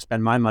don't want to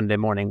spend my Monday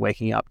morning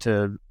waking up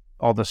to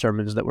all the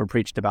sermons that were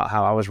preached about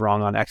how I was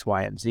wrong on X,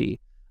 Y, and Z.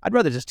 I'd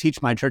rather just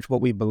teach my church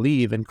what we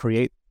believe and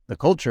create the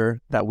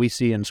culture that we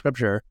see in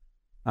Scripture,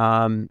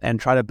 and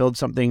try to build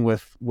something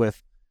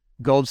with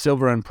gold,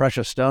 silver, and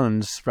precious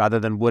stones rather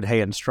than wood, hay,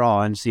 and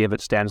straw, and see if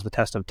it stands the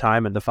test of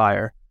time and the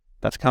fire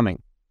that's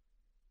coming.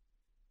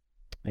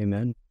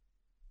 Amen.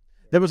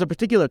 There was a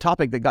particular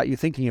topic that got you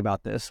thinking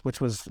about this,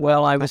 which was...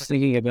 Well, I was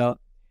thinking about...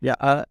 Yeah.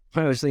 I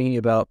was thinking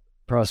about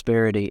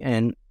prosperity,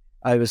 and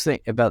I was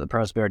thinking about the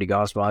prosperity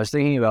gospel. I was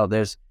thinking about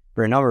this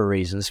for a number of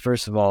reasons.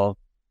 First of all,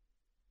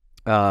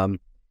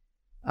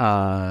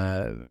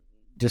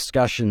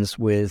 discussions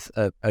with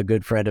a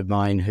good friend of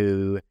mine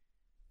who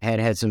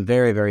had some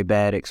very, very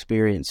bad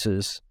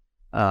experiences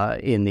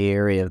in the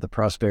area of the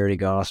prosperity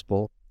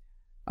gospel,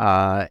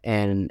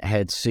 and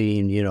had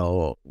seen,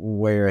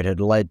 where it had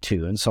led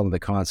to and some of the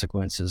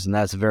consequences. And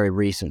that's a very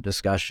recent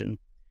discussion.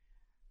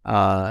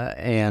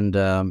 And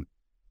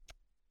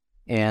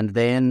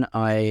then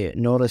I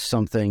noticed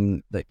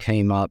something that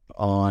came up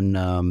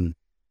on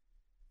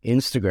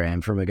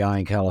Instagram from a guy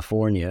in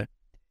California.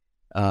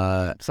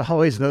 It's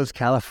always those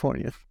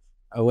Californians.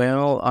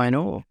 Well, I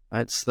know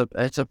it's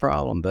a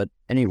problem, but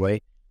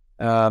anyway,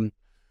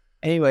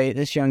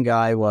 this young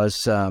guy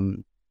was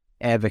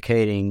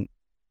advocating,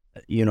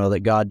 that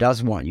God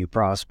does want you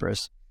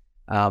prosperous.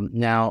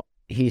 Now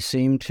he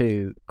seemed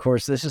to, of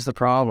course, this is the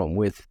problem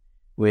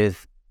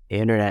with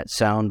internet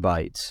sound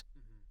bites,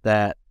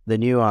 that the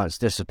nuance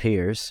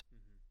disappears.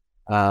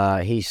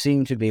 He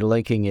seemed to be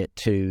linking it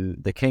to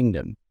the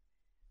kingdom.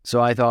 So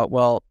I thought,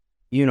 well,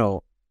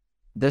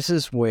 this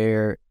is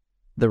where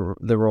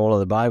the role of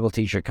the Bible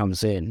teacher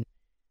comes in,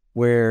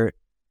 where,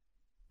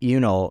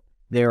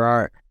 there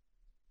are,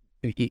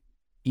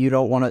 you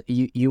don't want to,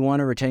 you want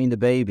to retain the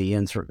baby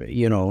and,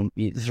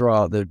 you throw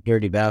out the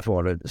dirty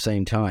bathwater at the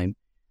same time.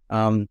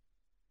 And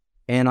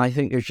I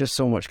think there's just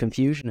so much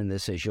confusion in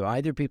this issue.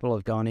 Either people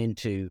have gone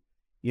into,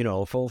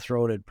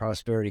 full-throated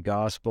prosperity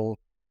gospel,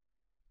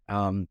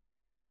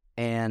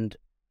 and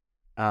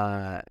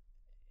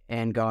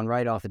gone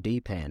right off the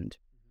deep end.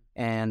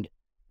 And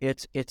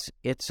it's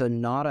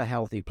not a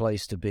healthy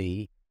place to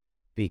be,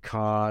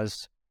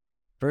 because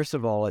first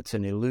of all, it's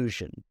an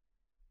illusion,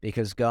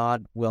 because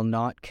God will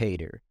not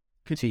cater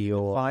to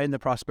your... Define the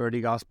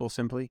prosperity gospel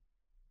simply?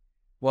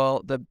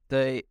 Well,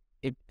 the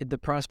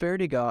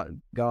prosperity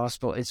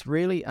gospel, it's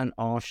really an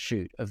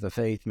offshoot of the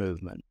faith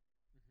movement.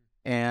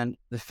 And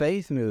the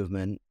faith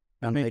movement...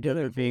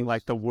 being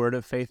like the word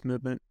of faith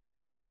movement?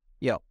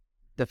 Yeah.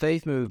 The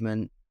faith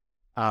movement,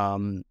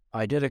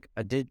 I did,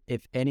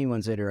 if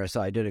anyone's interested,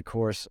 I did a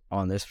course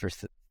on this for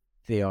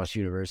Theos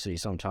University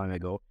some time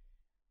ago.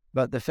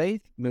 But the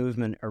faith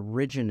movement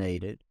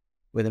originated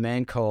with a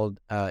man called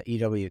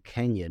E.W.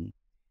 Kenyon.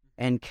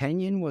 And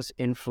Kenyon was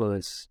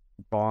influenced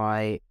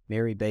by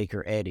Mary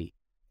Baker Eddy.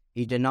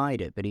 He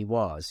denied it, but he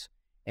was.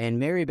 And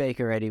Mary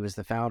Baker Eddy was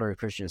the founder of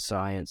Christian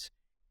Science.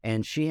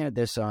 And she had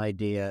this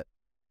idea,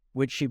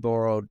 which she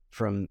borrowed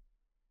from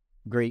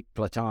Greek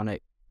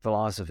Platonic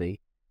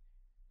philosophy,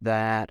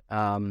 that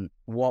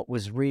what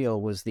was real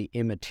was the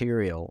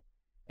immaterial,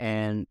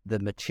 and the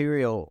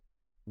material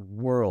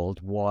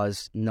world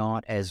was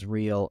not as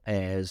real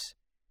as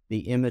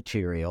the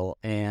immaterial,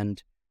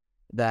 and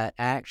that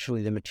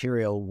actually the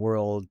material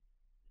world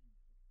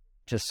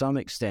to some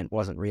extent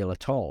wasn't real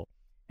at all.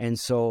 And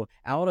so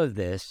out of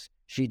this,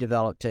 she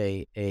developed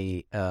a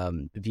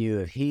view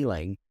of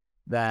healing,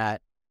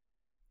 that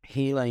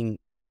healing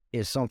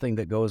is something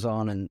that goes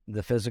on in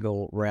the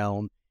physical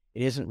realm.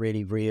 It isn't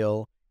really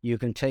real. You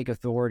can take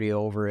authority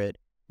over it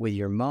with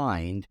your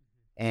mind,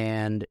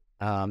 and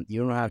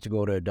you don't have to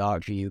go to a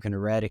doctor. You can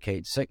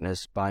eradicate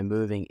sickness by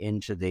moving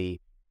into the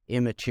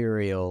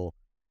immaterial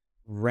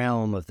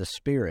realm of the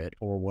spirit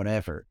or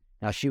whatever.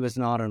 Now, she was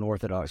not an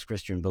Orthodox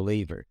Christian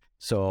believer,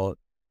 so,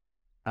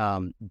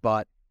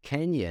 but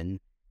Kenyon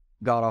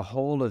got a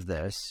hold of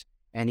this,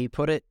 and he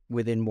put it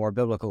within more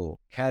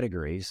biblical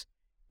categories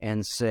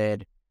and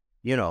said,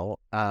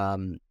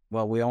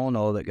 well, we all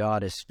know that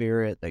God is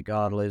spirit, that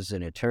God lives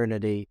in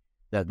eternity,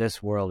 that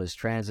this world is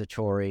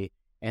transitory,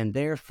 and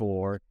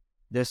therefore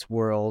this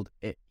world,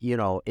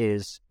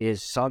 is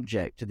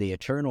subject to the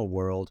eternal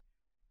world,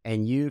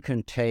 and you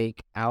can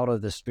take out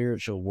of the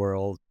spiritual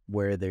world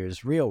where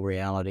there's real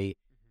reality,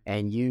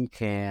 and you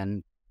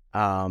can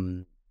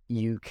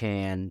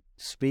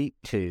speak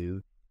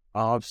to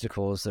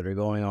obstacles that are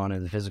going on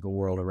in the physical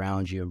world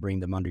around you and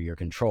bring them under your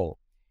control.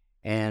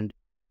 And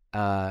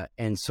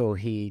so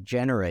he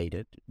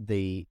generated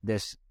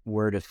this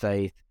word of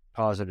faith,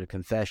 positive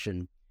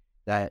confession,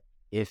 that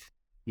if,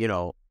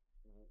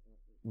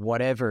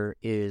 whatever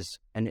is,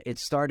 and it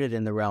started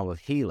in the realm of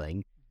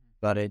healing,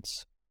 but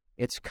it's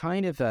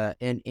kind of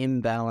an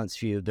imbalanced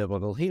view of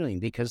biblical healing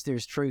because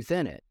there's truth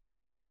in it.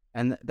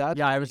 And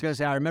I was going to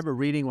say, I remember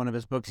reading one of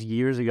his books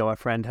years ago. A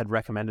friend had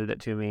recommended it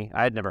to me.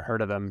 I had never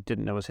heard of him,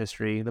 didn't know his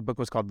history. The book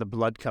was called The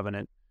Blood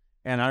Covenant.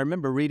 And I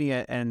remember reading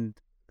it and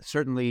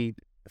certainly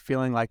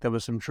feeling like there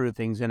was some true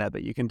things in it,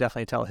 but you can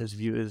definitely tell his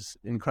view is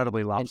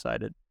incredibly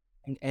lopsided.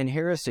 And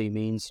heresy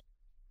means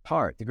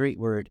part. The Greek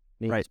word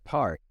means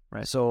part.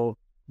 Right. So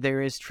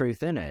there is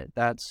truth in it.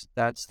 That's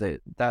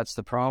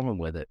the problem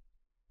with it.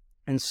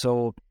 And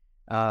so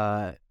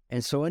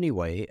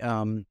anyway,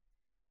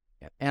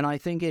 and I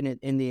think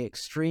in the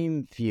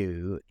extreme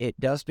view, it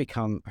does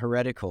become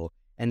heretical.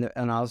 And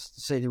I'll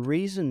say the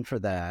reason for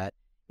that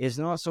is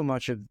not so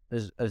much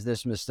as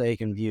this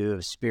mistaken view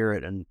of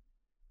spirit and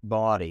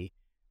body.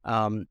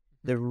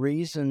 The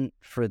reason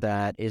for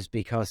that is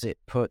because it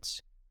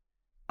puts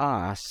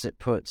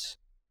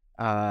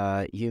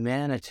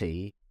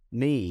humanity,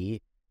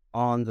 me,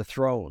 on the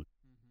throne,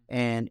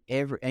 and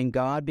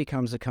God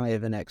becomes a kind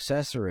of an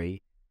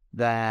accessory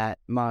that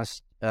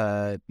must,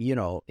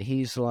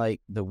 he's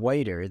like the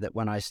waiter that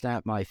when I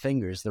snap my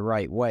fingers the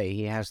right way,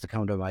 he has to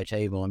come to my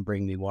table and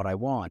bring me what I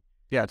want.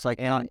 Yeah, it's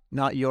like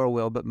not your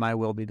will, but my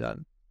will be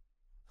done.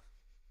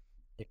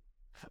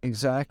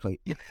 Exactly.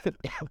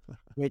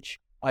 Which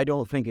I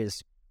don't think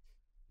is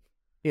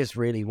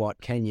really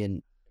what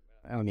Kenyon,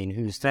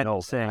 who's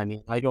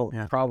saying. I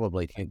don't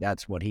probably think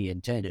that's what he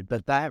intended,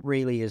 but that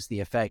really is the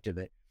effect of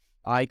it.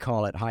 I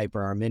call it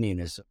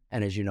hyper-Arminianism,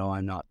 and as you know,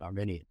 I'm not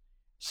Arminian.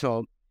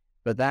 So,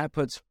 but that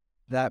puts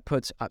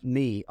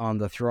me on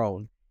the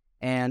throne,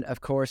 and of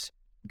course,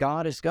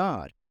 God is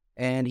God,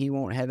 and he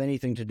won't have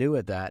anything to do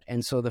with that.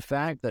 And so the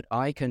fact that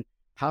I can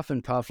huff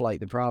and puff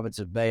like the prophets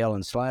of Baal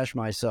and slash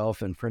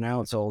myself and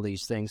pronounce all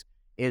these things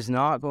is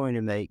not going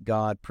to make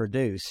God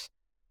produce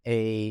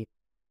a,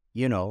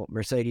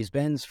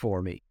 Mercedes-Benz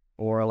for me,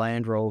 or a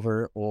Land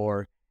Rover,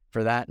 or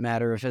for that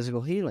matter, a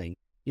physical healing.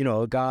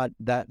 God,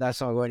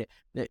 that's not going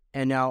to.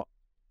 And now,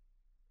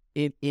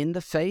 in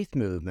the faith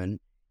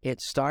movement, it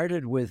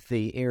started with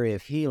the area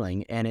of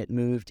healing, and it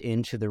moved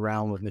into the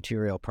realm of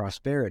material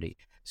prosperity.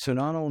 So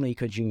not only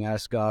could you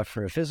ask God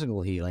for a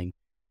physical healing,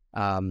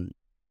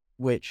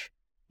 which,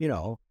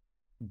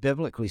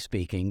 biblically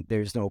speaking,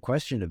 there's no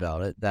question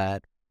about it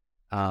that,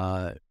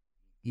 that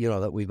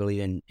we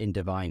believe in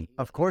divine.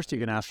 Of course you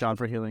can ask God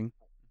for healing.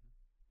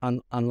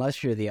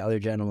 Unless you're the other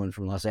gentleman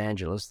from Los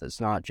Angeles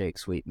that's not Jake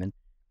Sweetman.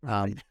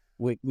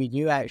 We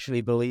do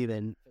actually believe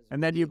in.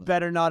 And then you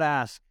better not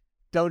ask.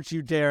 Don't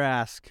you dare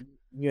ask.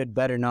 You had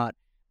better not.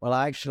 Well,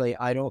 actually,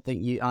 I don't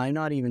think I'm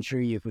not even sure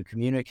you could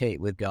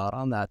communicate with God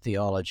on that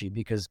theology,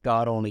 because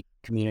God only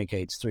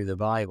communicates through the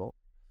Bible.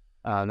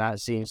 That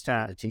seems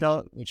to teach,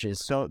 which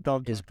is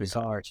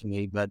bizarre to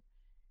me. But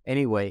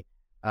anyway,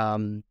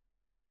 and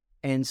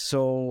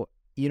so,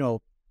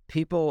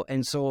 people,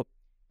 the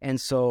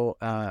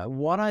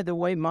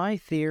way my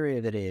theory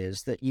of it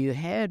is that you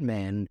had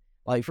men,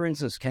 like for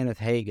instance, Kenneth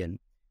Hagin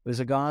was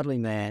a godly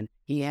man.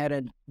 He had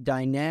a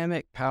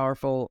dynamic,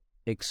 powerful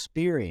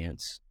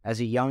experience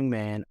as a young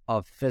man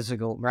of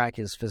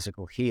miraculous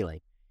physical healing.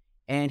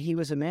 And he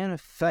was a man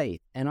of faith.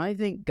 And I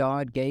think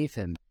God gave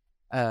him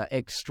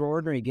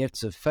extraordinary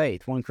gifts of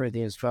faith, 1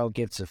 Corinthians 12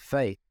 gifts of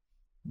faith.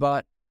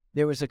 But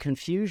there was a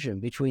confusion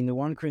between the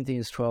 1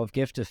 Corinthians 12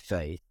 gift of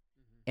faith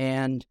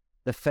and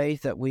the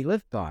faith that we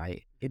live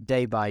by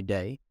day by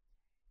day.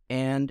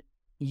 And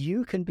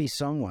you can be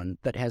someone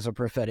that has a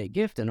prophetic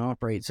gift and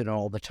operates it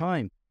all the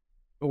time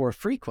or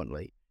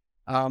frequently.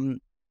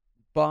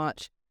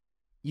 But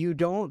you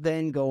don't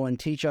then go and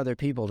teach other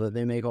people that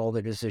they make all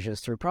their decisions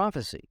through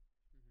prophecy.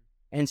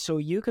 And so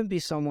you can be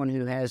someone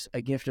who has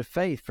a gift of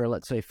faith for,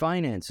 let's say,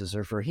 finances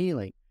or for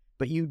healing,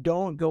 but you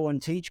don't go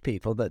and teach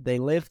people that they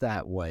live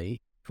that way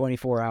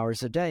 24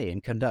 hours a day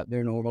and conduct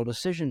their normal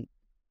decisions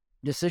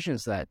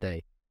that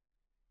day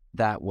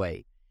that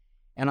way.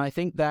 And I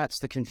think that's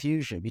the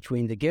confusion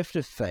between the gift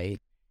of faith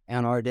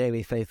and our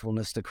daily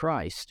faithfulness to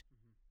Christ.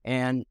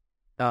 And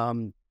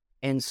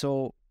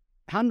so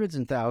hundreds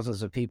and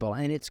thousands of people,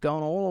 and it's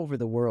gone all over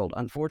the world,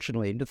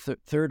 unfortunately, in the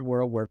third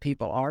world where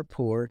people are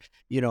poor,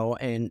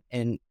 and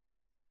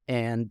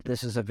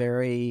this is a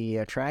very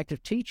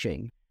attractive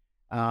teaching,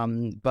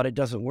 but it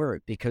doesn't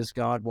work because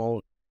God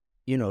won't,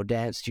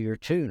 dance to your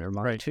tune or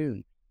my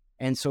tune.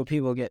 And so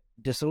people get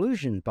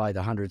disillusioned by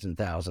the hundreds and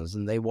thousands,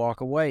 and they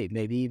walk away,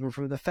 maybe even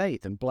from the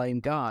faith, and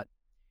blame God.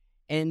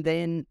 And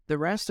then the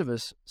rest of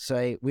us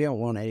say, we don't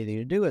want anything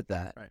to do with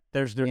that. Right.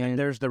 There's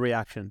the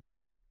reaction.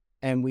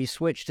 And we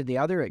switch to the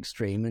other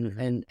extreme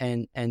and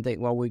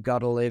think, well, we've got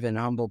to live in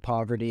humble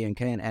poverty and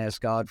can't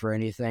ask God for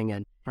anything,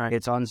 and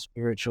it's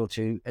unspiritual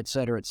too, et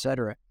cetera, et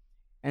cetera.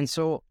 And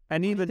so,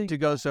 and even to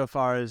go so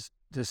far as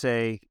to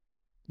say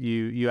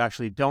you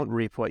actually don't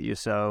reap what you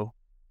sow,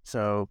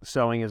 so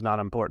sowing is not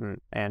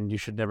important, and you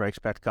should never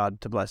expect God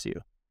to bless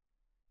you.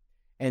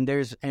 And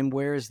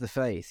where's the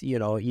faith?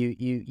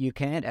 You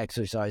can't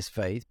exercise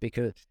faith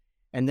because,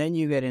 and then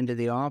you get into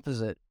the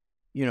opposite.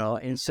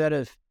 Instead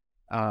of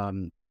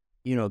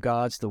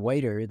God's the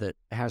waiter that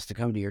has to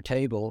come to your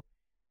table.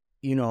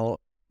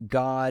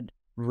 God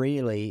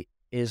really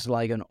is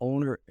like an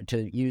owner,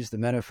 to use the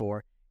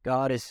metaphor.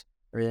 God is,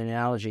 or the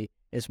analogy,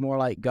 it's more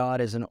like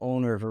God is an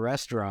owner of a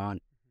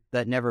restaurant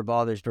that never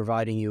bothers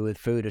providing you with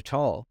food at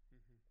all.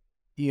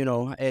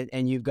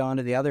 And you've gone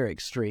to the other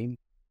extreme.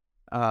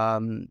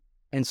 And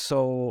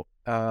so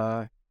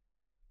I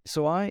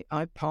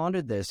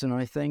pondered this, and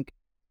I think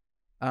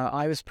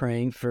I was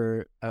praying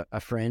for a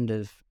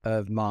friend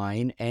of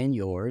mine and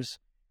yours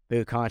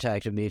who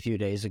contacted me a few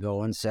days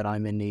ago and said,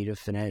 I'm in need of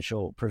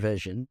financial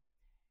provision.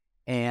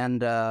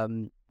 And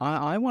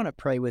I want to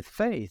pray with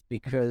faith,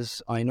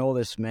 because I know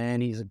this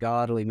man. He's a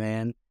godly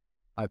man.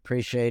 I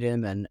appreciate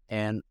him,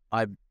 and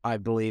I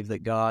believe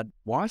that God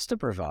wants to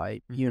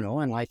provide,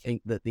 and I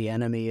think that the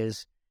enemy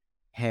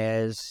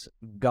has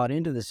got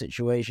into the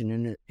situation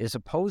and is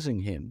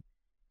opposing him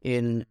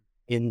in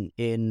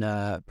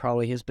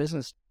probably his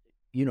business,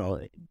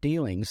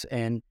 dealings.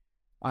 And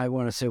I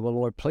want to say, well,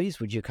 Lord, please,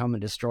 would you come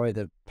and destroy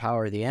the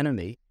power of the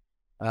enemy?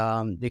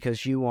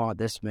 Because you want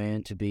this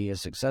man to be a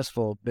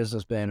successful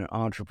businessman and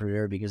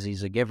entrepreneur, because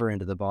he's a giver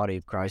into the body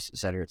of Christ, et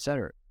cetera, et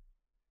cetera.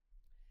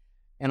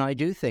 And I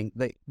do think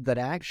that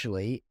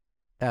actually,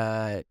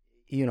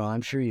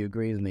 I'm sure you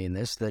agree with me in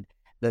this, that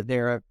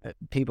there are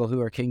people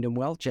who are kingdom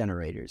wealth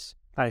generators.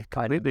 I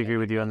completely agree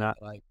with you on that.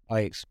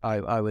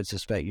 I would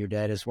suspect your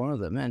dad is one of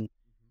them,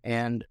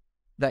 and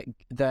that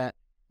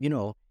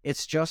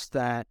it's just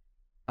that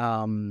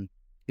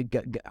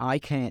I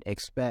can't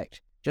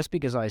expect, just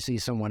because I see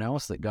someone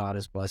else that God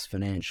has blessed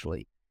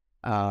financially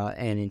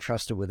and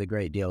entrusted with a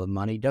great deal of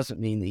money, doesn't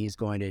mean that he's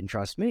going to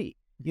entrust me.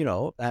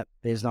 That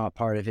is not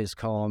part of his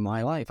call in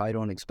my life. I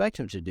don't expect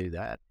him to do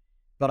that.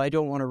 But I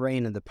don't want to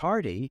reign in the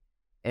party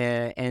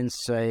and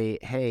say,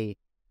 hey,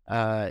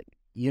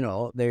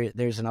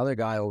 there's another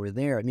guy over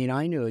there. I mean,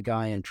 I knew a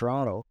guy in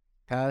Toronto,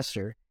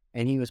 pastor,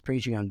 and he was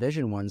preaching on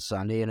vision one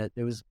Sunday, and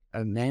there was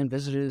a man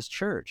visited his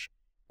church,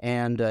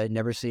 and I'd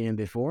never seen him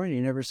before, and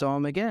he never saw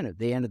him again. At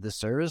the end of the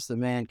service, the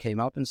man came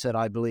up and said,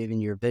 I believe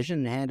in your vision,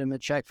 and handed him a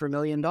check for $1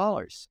 million.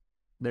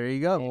 There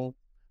you go.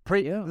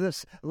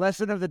 This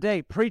lesson of the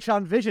day, preach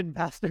on vision,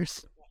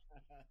 pastors.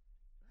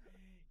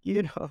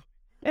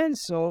 And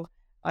so,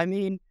 I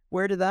mean,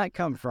 where did that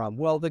come from?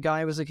 Well, the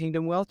guy was a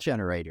kingdom wealth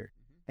generator.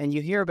 And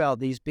you hear about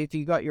these, if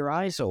you got your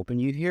eyes open,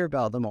 you hear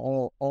about them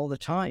all the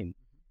time.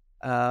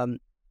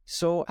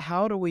 So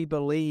how do we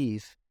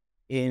believe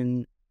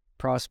in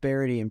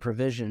prosperity and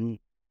provision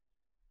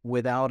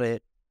without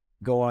it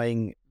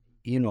going,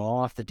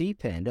 off the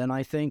deep end? And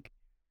I think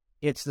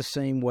it's the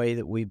same way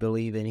that we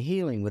believe in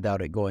healing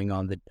without it going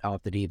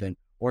off the deep end,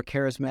 or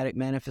charismatic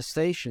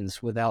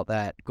manifestations without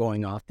that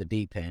going off the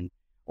deep end,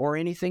 or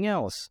anything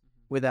else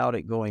without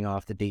it going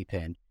off the deep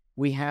end.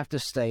 We have to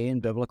stay in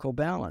biblical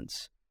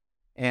balance.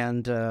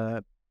 And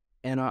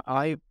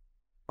I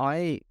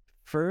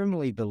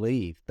firmly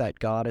believe that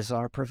God is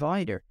our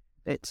provider.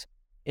 It's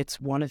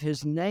one of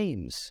his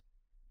names.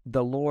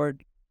 The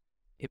Lord,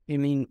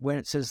 when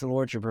it says the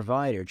Lord's your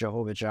provider,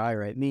 Jehovah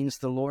Jireh, it means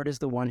the Lord is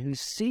the one who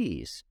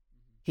sees.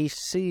 He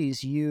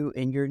sees you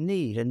in your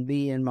need and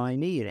me in my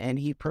need, and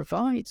he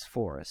provides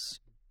for us.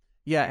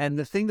 Yeah, and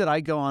the thing that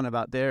I go on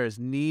about there is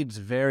needs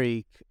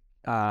vary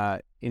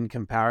in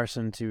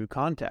comparison to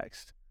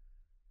context.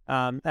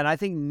 And I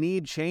think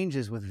need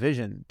changes with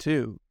vision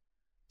too.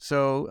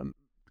 So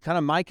kind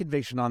of my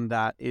conviction on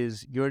that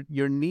is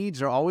your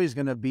needs are always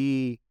going to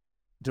be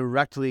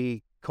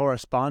directly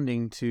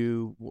corresponding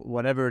to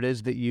whatever it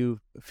is that you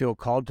feel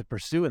called to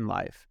pursue in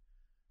life.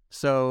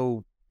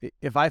 So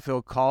if I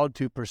feel called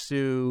to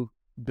pursue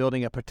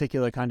building a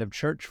particular kind of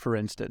church, for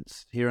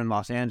instance, here in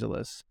Los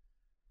Angeles,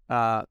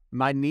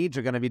 my needs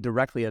are going to be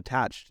directly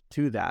attached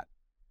to that.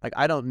 Like,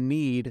 I don't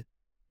need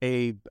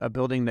a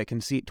building that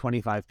can seat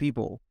 25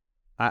 people.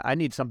 I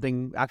need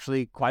something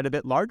actually quite a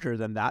bit larger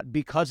than that,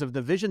 because of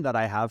the vision that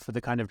I have for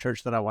the kind of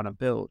church that I want to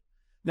build.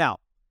 Now,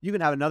 you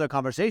can have another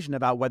conversation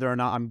about whether or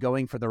not I'm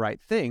going for the right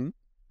thing,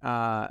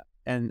 and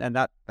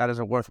that is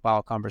a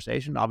worthwhile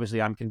conversation.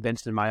 Obviously, I'm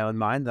convinced in my own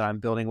mind that I'm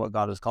building what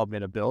God has called me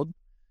to build,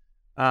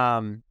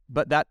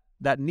 but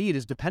that need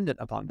is dependent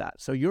upon that.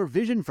 So your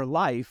vision for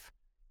life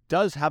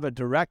does have a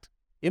direct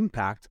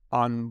impact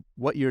on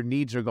what your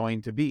needs are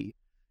going to be.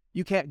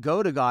 You can't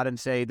go to God and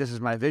say, this is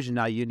my vision,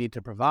 now you need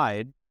to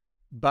provide.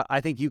 But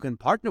I think you can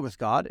partner with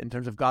God in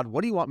terms of, God,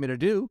 what do you want me to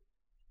do?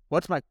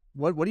 What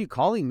are you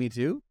calling me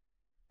to?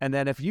 And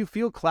then if you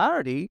feel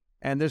clarity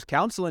and there's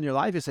counsel in your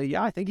life, you say,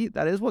 yeah, I think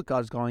that is what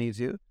God's calling you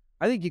to.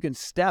 I think you can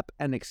step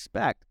and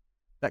expect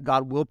that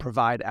God will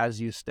provide as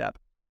you step.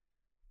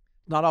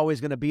 Not always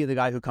going to be the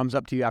guy who comes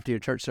up to you after your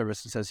church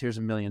service and says, here's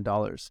 $1 million.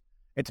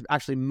 It's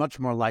actually much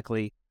more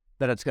likely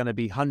that it's going to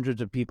be hundreds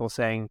of people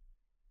saying,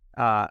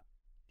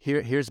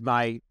 here's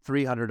my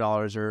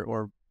 $300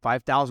 or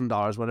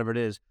 $5,000, whatever it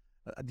is,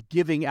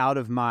 giving out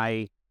of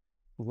my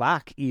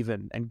lack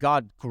even. And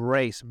God's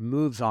grace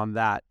moves on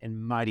that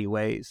in mighty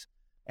ways.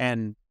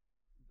 And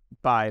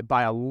by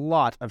a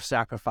lot of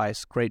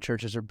sacrifice, great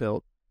churches are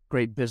built,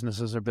 great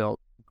businesses are built,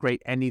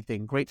 great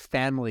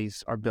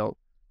families are built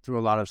through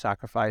a lot of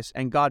sacrifice,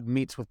 and God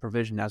meets with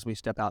provision as we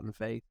step out in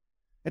faith.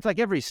 It's like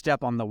every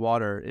step on the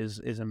water is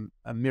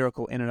a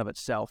miracle in and of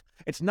itself.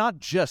 It's not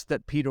just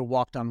that Peter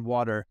walked on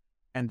water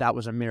and that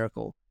was a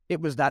miracle. It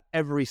was that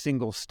every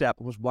single step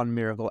was one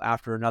miracle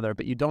after another,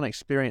 but you don't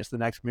experience the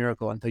next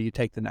miracle until you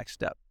take the next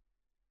step.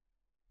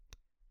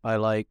 I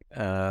like,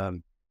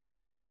 I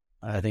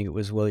think it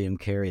was William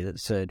Carey that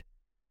said,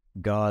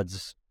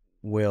 God's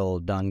will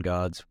done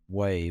God's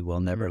way will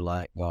never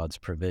lack God's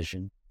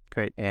provision.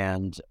 Great.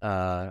 And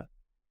I've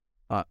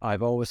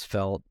always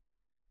felt,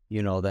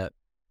 that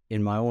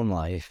in my own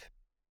life,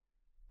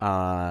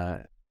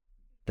 that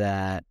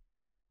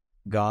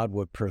God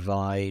would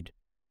provide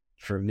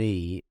for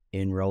me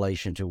in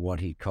relation to what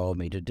he called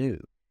me to do.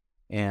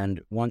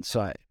 And once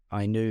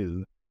I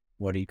knew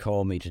what he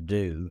called me to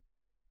do,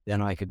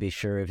 then I could be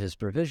sure of his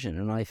provision.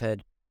 And I've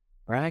had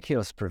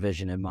miraculous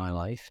provision in my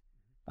life.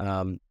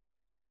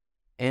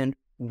 And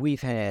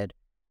we've had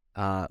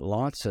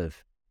lots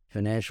of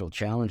financial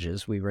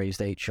challenges. We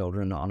raised 8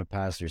 children on a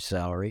pastor's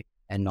salary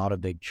and not a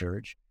big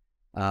church.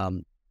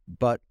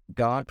 But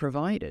God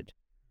provided,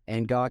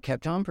 and God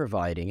kept on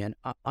providing. And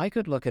I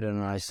could look at it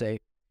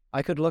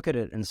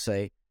and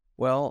say,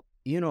 well,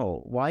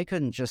 why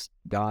couldn't just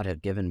God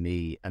have given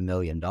me $1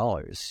 million,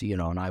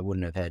 and I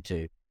wouldn't have had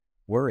to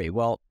worry?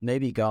 Well,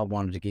 maybe God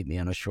wanted to keep me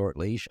on a short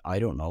leash. I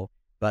don't know.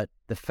 But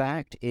the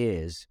fact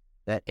is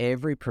that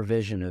every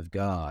provision of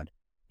God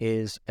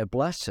is a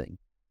blessing.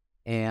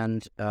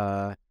 And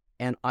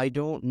I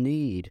don't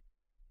need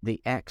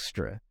the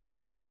extra.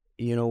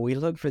 We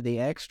look for the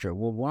extra.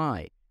 Well,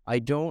 why? I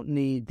don't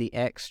need the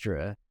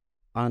extra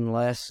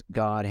unless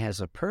God has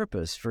a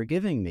purpose for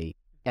giving me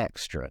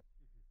extra.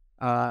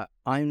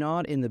 I'm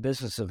not in the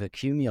business of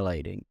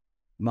accumulating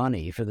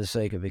money for the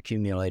sake of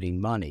accumulating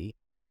money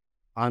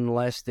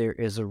unless there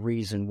is a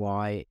reason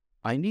why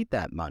I need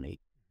that money.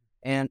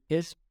 And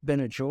it's been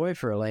a joy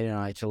for Elaine and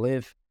I to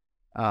live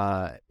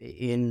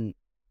in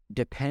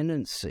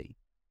dependency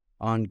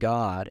on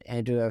God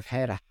and to have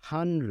had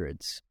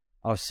hundreds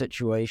of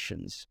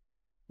situations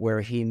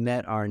where he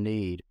met our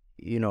need,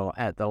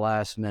 at the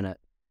last minute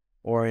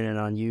or in an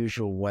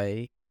unusual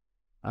way.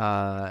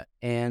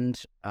 And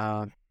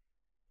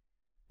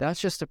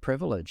that's just a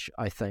privilege,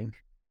 I think.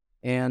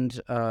 And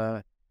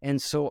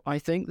so I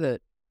think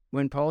that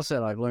when Paul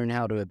said, I've learned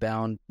how to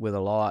abound with a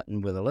lot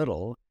and with a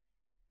little,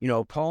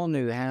 Paul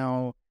knew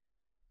how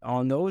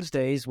on those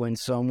days when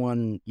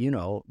someone,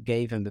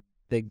 gave him a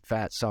big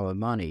fat sum of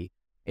money,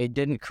 it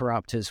didn't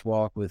corrupt his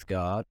walk with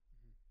God.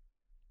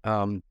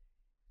 And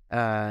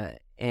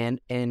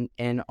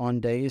on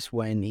days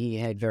when he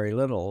had very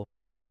little,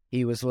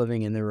 he was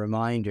living in the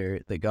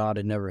reminder that God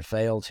had never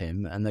failed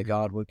him and that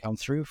God would come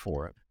through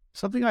for him.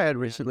 Something I had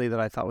recently that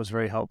I thought was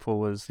very helpful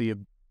was the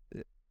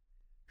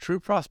true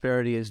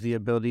prosperity is the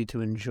ability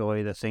to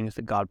enjoy the things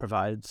that God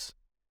provides.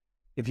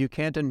 If you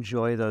can't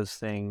enjoy those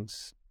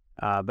things,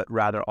 but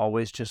rather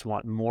always just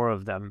want more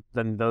of them,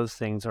 then those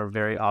things are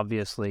very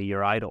obviously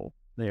your idol.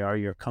 They are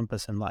your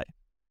compass in life.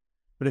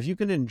 But if you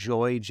can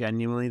enjoy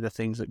genuinely the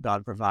things that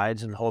God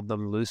provides and hold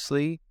them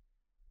loosely,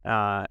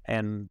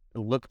 and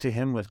look to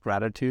him with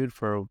gratitude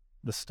for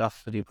the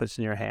stuff that he puts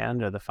in your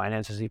hand or the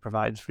finances he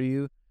provides for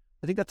you,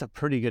 I think that's a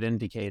pretty good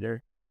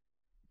indicator.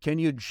 Can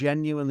you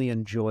genuinely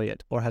enjoy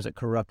it, or has it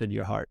corrupted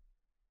your heart?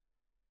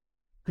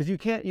 Because you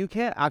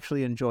can't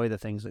actually enjoy the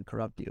things that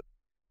corrupt you.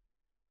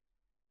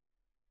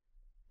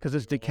 Because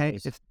it's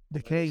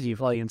decaying you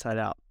from the inside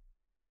out.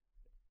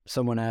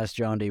 Someone asked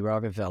John D.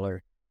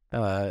 Rockefeller,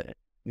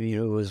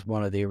 who was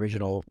one of the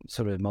original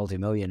sort of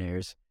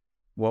multimillionaires,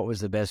 what was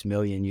the best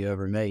million you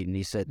ever made? And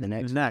he said, the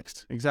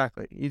next.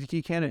 Exactly.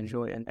 You can't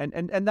enjoy it.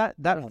 And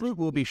that fruit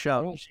will be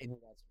shown.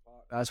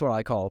 That's what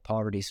I call a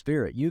poverty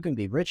spirit. You can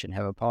be rich and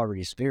have a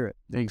poverty spirit.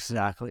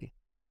 Exactly.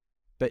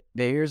 But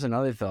here's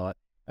another thought.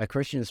 A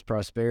Christian's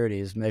prosperity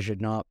is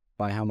measured not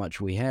by how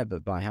much we have,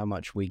 but by how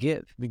much we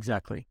give.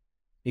 Exactly.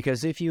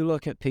 Because if you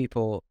look at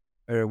people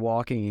that are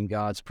walking in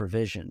God's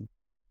provision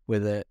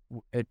with a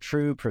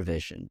true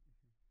provision,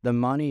 the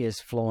money is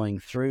flowing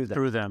through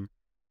them.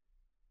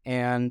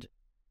 And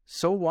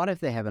so what if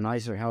they have a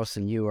nicer house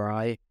than you or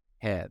I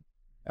have,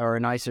 or a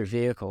nicer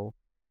vehicle?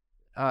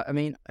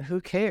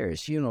 Who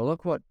cares?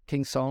 Look what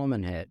King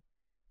Solomon had.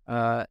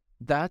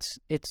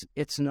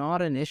 It's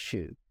not an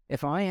issue.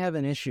 If I have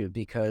an issue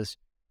because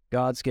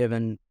God's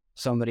given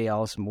somebody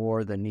else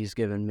more than he's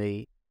given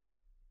me,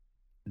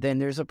 then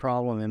there's a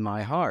problem in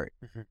my heart.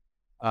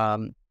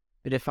 Mm-hmm.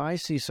 But if I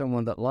see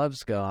someone that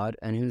loves God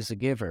and who's a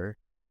giver,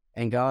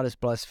 and God is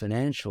blessed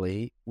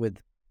financially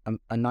with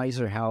a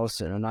nicer house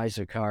and a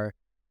nicer car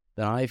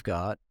than I've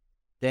got,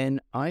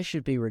 then I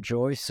should be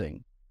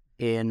rejoicing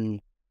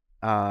in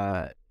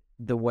the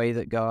way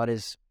that God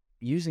is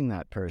using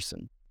that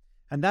person.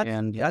 And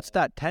that's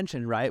that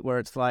tension, right? Where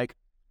it's like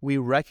we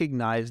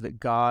recognize that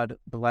God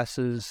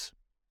blesses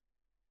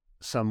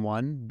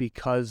someone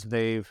because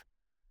they're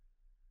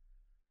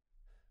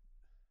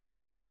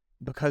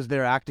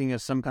acting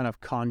as some kind of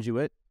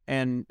conduit.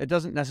 And it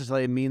doesn't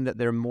necessarily mean that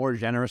they're more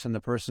generous than the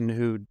person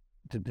who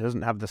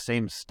doesn't have the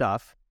same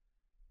stuff.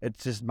 It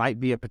just might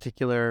be a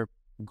particular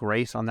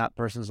grace on that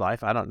person's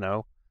life. I don't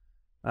know.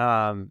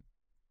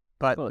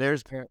 But Well,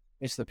 there's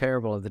it's the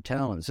parable of the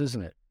talents,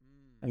 isn't it?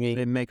 I mean,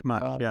 they make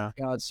much.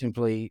 God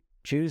simply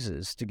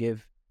chooses to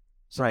give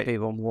some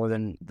people more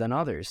than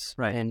others.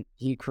 Right. And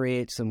he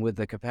creates them with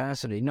the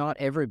capacity. Not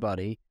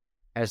everybody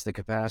has the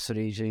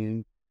capacity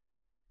to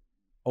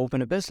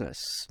open a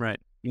business. Right.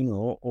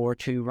 Or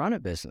to run a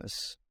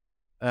business.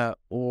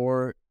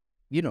 Or,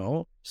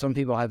 some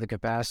people have the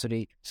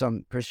capacity,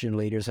 some Christian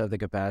leaders have the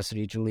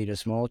capacity to lead a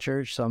small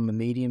church, some a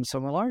medium,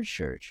 some a large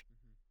church.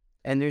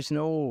 And there's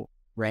no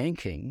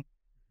ranking.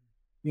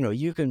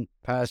 You can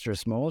pastor a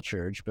small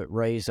church, but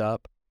raise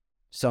up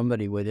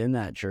somebody within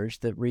that church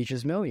that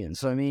reaches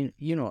millions. I mean,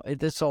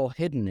 it's all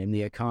hidden in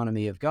the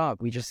economy of God.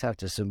 We just have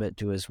to submit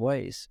to his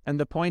ways. And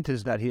the point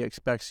is that he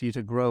expects you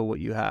to grow what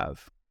you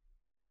have.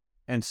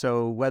 And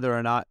so whether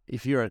or not,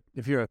 if you're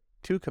a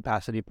 2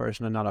 capacity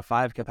person and not a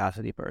 5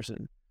 capacity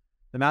person,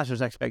 the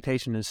master's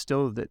expectation is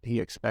still that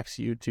he expects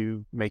you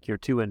to make your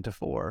 2 into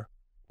 4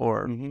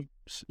 or,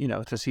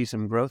 to see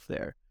some growth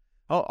there.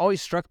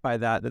 Always struck by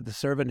that the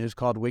servant who's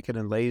called wicked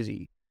and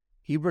lazy,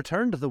 he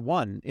returned the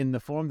 1 in the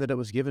form that it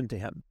was given to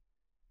him.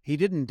 He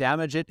didn't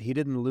damage it. He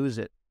didn't lose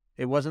it.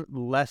 It wasn't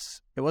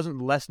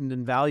lessened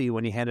in value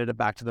when he handed it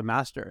back to the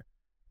master.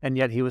 And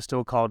yet he was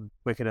still called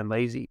wicked and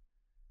lazy.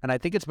 And I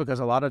think it's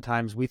because a lot of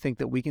times we think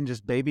that we can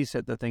just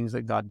babysit the things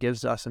that God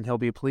gives us and he'll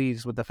be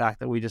pleased with the fact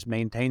that we just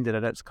maintained it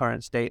at its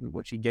current state in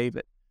which he gave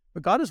it.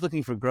 But God is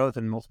looking for growth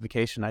and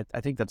multiplication. I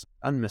think that's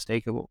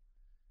unmistakable.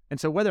 And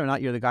so whether or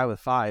not you're the guy with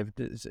 5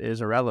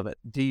 is irrelevant.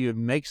 Do you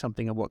make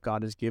something of what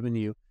God has given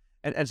you?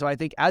 And so I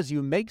think as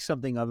you make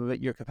something of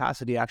it, your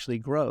capacity actually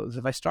grows.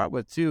 If I start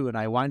with 2 and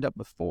I wind up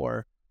with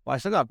 4, well, I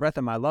still got breath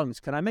in my lungs.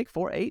 Can I make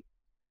 4 8?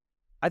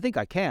 I think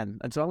I can.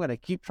 And so I'm going to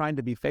keep trying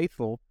to be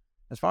faithful.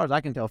 As far as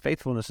I can tell,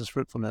 faithfulness is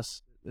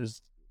fruitfulness.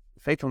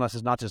 Faithfulness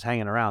is not just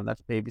hanging around.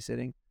 That's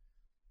babysitting.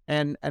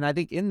 And I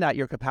think in that,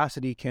 your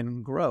capacity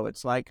can grow.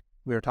 It's like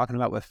we were talking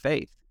about with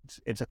faith.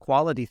 It's a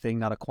quality thing,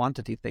 not a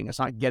quantity thing. It's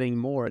not getting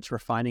more. It's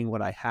refining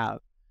what I have.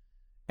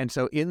 And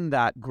so in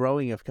that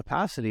growing of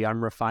capacity,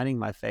 I'm refining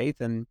my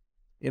faith. And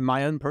in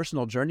my own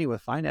personal journey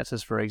with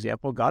finances, for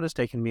example, God has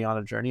taken me on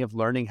a journey of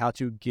learning how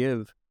to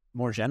give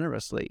more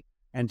generously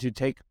and to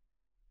take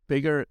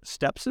bigger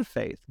steps of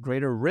faith,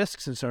 greater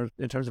risks in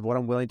terms of what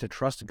I'm willing to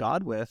trust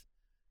God with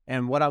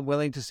and what I'm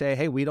willing to say,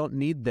 hey, we don't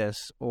need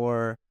this,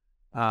 or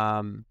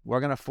we're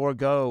going to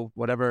forego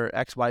whatever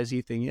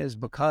XYZ thing is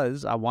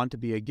because I want to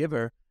be a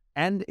giver.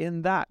 And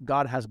in that,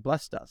 God has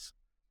blessed us.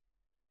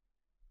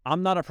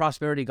 I'm not a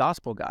prosperity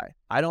gospel guy.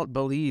 I don't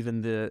believe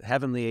in the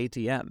heavenly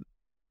ATM,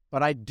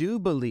 but I do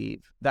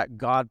believe that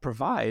God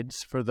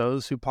provides for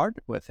those who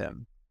partner with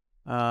him.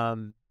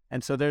 And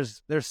so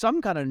there's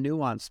some kind of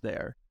nuance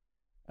there.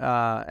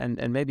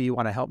 And maybe you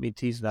want to help me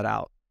tease that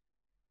out.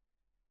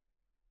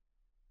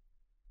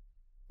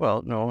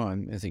 Well, no,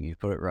 I think you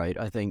put it right.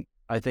 I think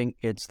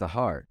it's the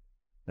heart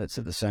that's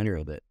at the center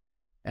of it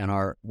and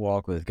our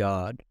walk with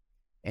God.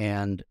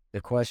 And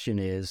the question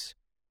is,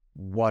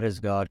 what has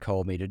God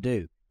called me to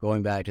do?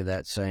 Going back to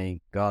that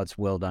saying, God's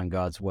will done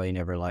God's way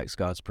never lacks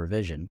God's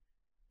provision.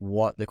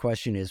 The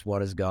question is,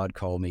 what has God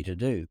called me to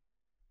do?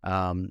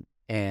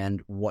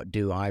 And what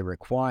do I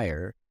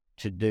require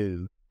to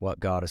do what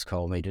God has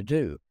called me to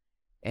do?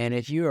 And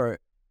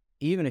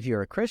even if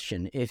you're a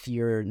Christian, if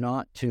you're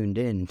not tuned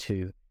in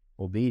to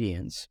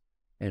obedience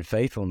and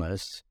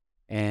faithfulness,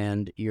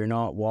 and you're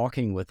not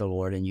walking with the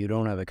Lord, and you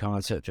don't have a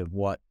concept of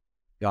what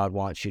God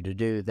wants you to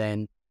do,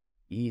 then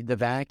the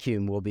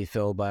vacuum will be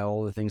filled by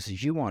all the things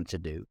that you want to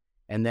do.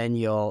 And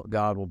then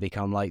God will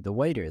become like the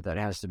waiter that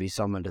has to be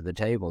summoned to the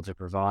table to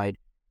provide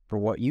for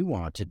what you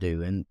want to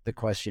do. And the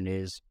question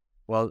is,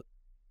 well,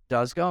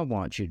 does God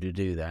want you to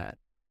do that?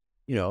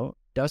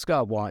 Does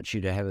God want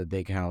you to have a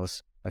big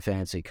house, a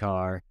fancy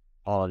car,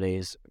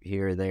 holidays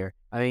here or there?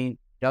 I mean,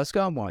 does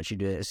God want you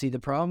to do it? See, the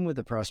problem with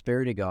the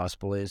prosperity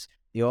gospel is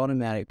the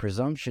automatic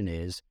presumption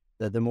is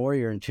that the more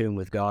you're in tune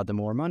with God, the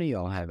more money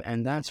you'll have.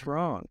 And that's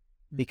wrong,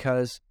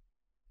 because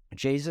make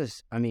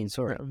Jesus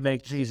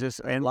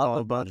and all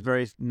of us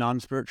very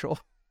non-spiritual.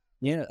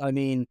 Yeah, I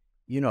mean,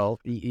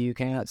 you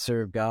can't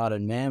serve God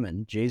and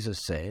mammon, Jesus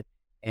said,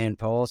 and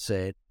Paul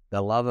said,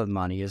 the love of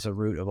money is a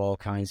root of all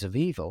kinds of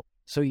evil.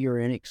 So you're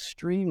in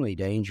extremely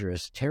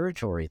dangerous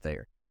territory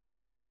there.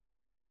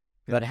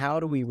 But how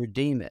do we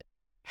redeem it?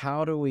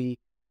 How do we,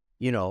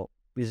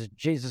 because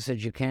Jesus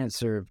said you can't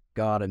serve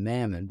God and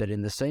mammon, but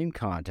in the same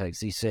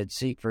context, he said,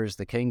 seek first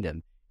the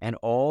kingdom, and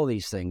all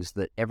these things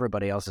that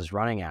everybody else is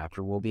running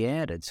after will be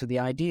added. So the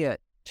idea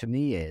to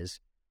me is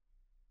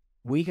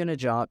we can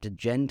adopt a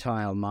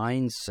Gentile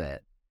mindset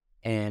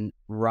and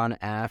run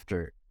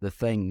after the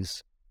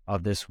things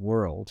of this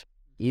world,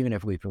 even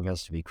if we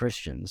profess to be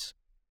Christians,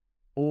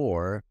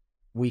 or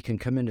we can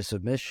come into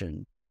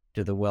submission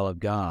to the will of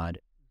God,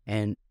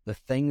 and the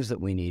things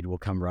that we need will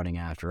come running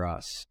after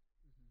us.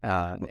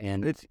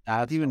 And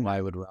that's even why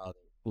I would rather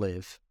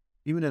live.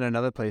 Even in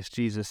another place,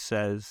 Jesus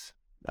says,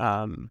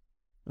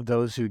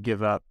 those who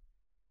give up,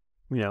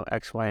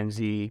 X, Y, and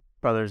Z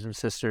brothers and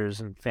sisters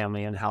and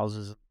family and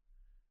houses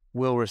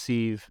will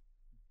receive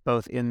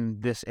both in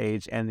this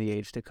age and the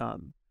age to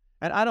come.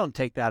 And I don't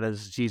take that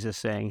as Jesus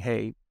saying,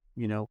 hey,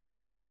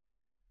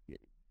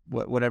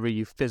 whatever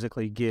you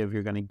physically give,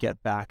 you're going to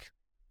get back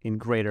in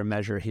greater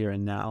measure here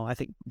and now. I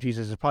think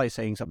Jesus is probably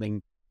saying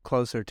something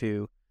closer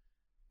to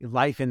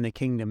life in the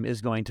kingdom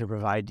is going to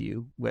provide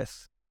you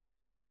with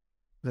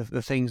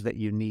the things that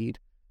you need,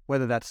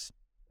 whether that's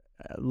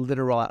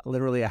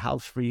literally a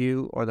house for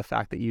you, or the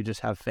fact that you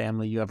just have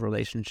family, you have a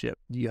relationship,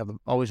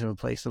 always have a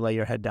place to lay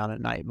your head down at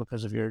night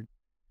because of your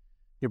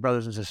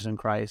brothers and sisters in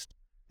Christ.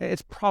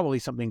 It's probably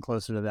something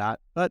closer to that.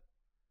 But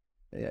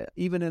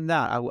even in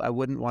that, I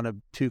wouldn't want to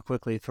too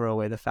quickly throw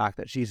away the fact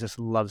that Jesus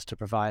loves to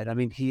provide. I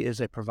mean, he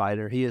is a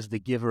provider. He is the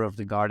giver of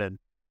the garden,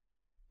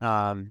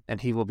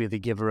 and he will be the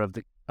giver of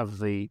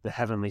the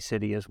heavenly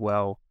city as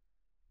well.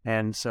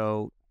 And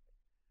so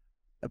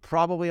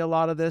probably a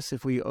lot of this,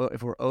 if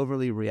we're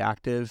overly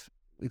reactive,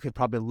 we could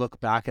probably look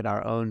back at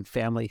our own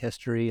family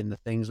history and the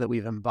things that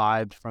we've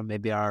imbibed from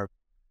maybe our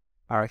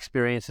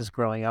experiences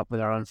growing up with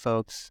our own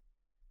folks.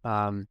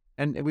 And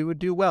we would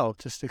do well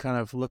just to kind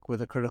of look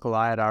with a critical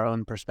eye at our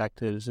own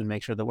perspectives and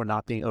make sure that we're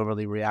not being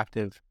overly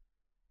reactive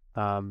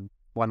one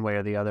way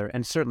or the other,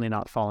 and certainly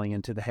not falling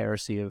into the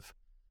heresy of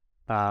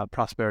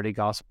prosperity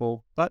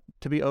gospel. But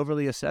to be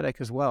overly ascetic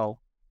as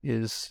well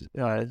is,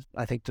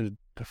 I think, to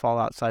fall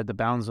outside the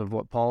bounds of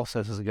what Paul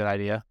says is a good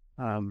idea.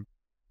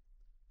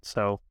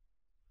 So,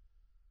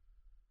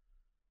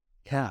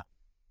 yeah.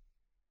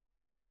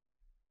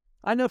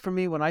 I know for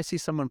me, when I see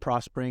someone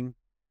prospering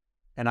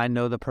and I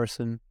know the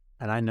person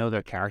and I know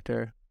their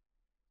character,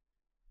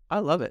 I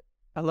love it.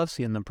 I love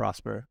seeing them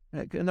prosper.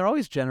 And they're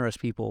always generous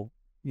people,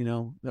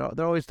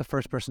 They're always the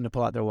first person to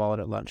pull out their wallet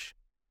at lunch.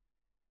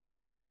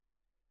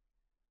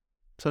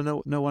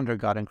 So no wonder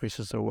God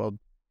increases their world.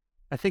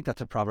 I think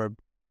that's a proverb.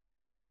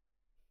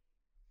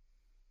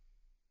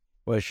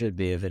 Well, it should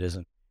be if it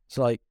isn't. It's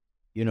like,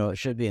 it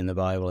should be in the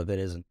Bible if it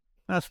isn't.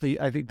 That's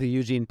I think the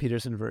Eugene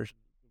Peterson version.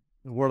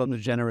 The world of the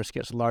generous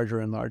gets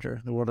larger and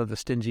larger. The world of the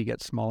stingy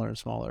gets smaller and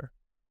smaller.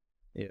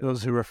 Yeah.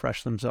 Those who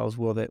refresh themselves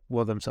will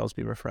themselves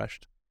be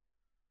refreshed.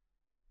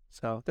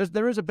 So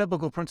there is a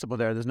biblical principle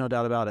there. There's no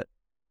doubt about it.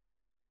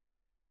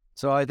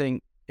 So I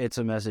think it's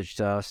a message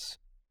to us.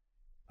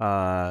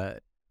 One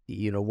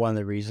of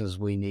the reasons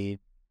we need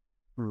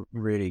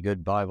really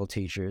good Bible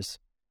teachers,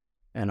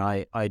 and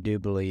I do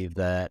believe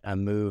that a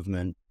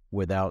movement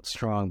without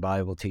strong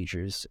Bible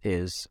teachers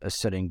is a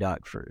sitting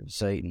duck for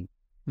Satan.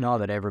 Not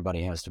that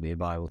everybody has to be a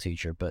Bible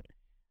teacher, but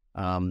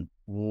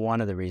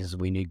one of the reasons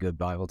we need good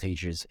Bible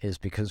teachers is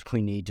because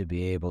we need to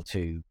be able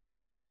to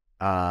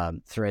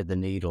thread the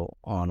needle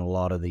on a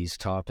lot of these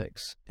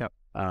topics. Yep.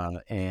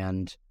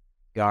 And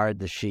guard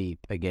the sheep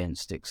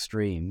against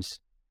extremes,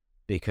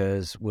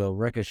 because we'll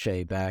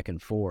ricochet back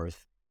and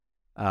forth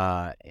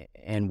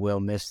and we'll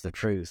miss the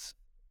truth.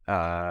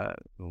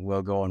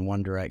 We'll go in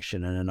one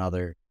direction and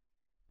another,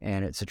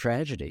 and it's a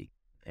tragedy.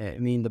 I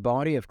mean, the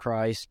body of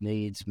Christ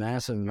needs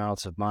massive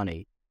amounts of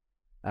money.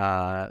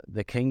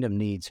 The kingdom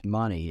needs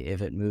money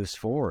if it moves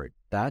forward.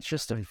 That's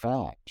just a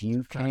fact.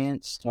 You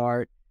can't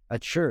start a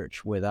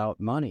church without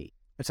money.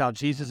 It's how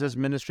Jesus'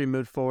 ministry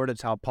moved forward.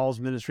 It's how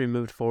Paul's ministry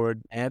moved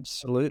forward.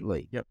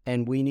 Absolutely. Yep.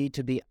 And we need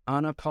to be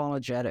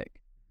unapologetic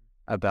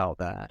about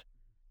that.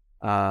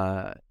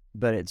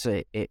 But it's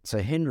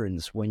a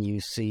hindrance when you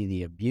see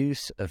the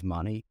abuse of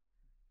money,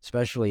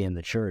 especially in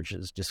the church,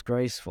 is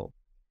disgraceful.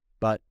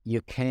 But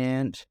you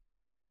can't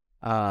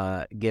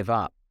give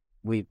up.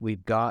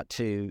 We've got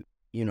to,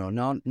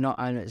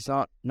 and it's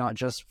not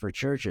just for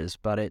churches,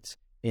 but it's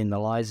in the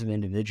lives of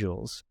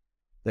individuals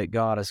that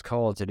God has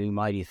called to do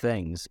mighty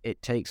things.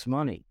 It takes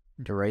money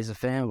to raise a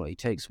family. It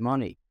takes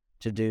money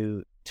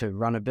to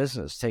run a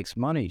business. It takes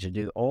money to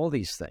do all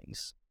these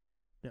things.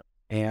 Yep.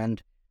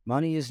 And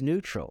money is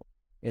neutral.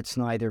 It's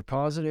neither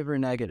positive or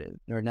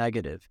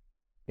negative.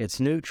 It's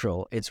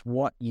neutral. It's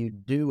what you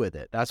do with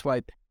it. That's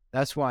why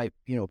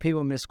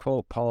people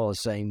misquote Paul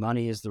as saying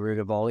money is the root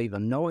of all evil.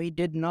 No, he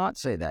did not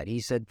say that. He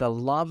said the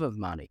love of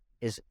money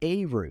is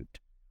a root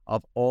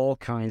of all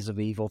kinds of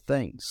evil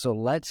things. So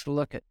let's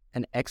look at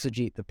and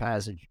exegete the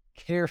passage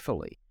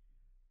carefully.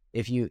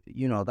 If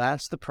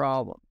that's the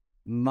problem.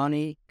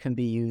 Money can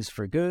be used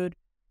for good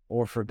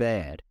or for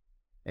bad.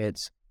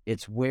 It's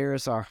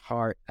where's our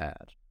heart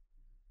at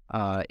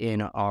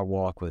in our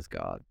walk with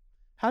God.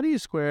 How do you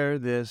square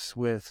this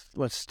with,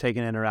 let's take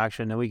an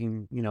interaction, and we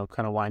can,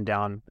 kind of wind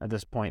down at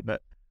this point,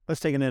 but let's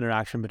take an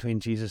interaction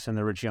between Jesus and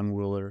the rich young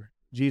ruler.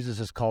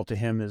 Jesus' call to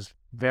him is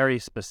very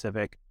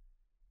specific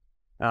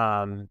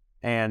and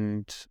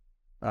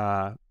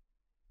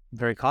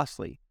very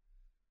costly.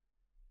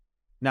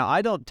 Now,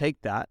 I don't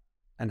take that,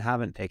 and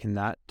haven't taken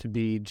that, to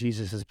be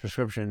Jesus'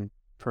 prescription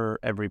for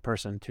every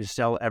person, to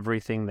sell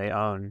everything they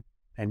own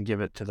and give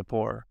it to the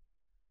poor.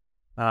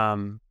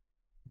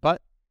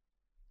 But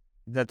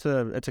it's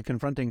a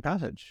confronting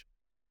passage.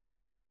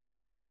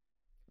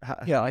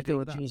 I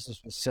think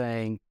Jesus was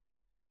saying,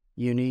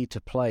 you need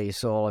to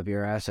place all of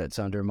your assets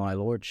under my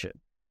lordship.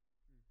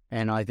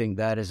 And I think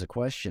that is a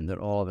question that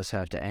all of us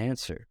have to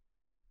answer.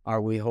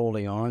 Are we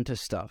holding on to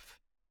stuff?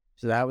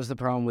 So that was the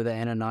problem with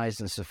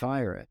Ananias and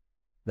Sapphira,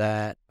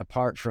 that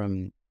apart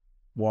from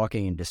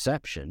walking in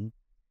deception,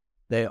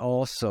 they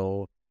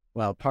also,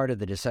 well, part of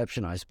the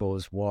deception, I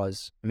suppose,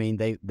 was, I mean,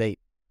 they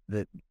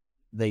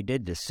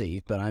did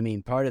deceive, but I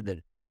mean, part of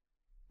the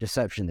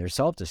deception, their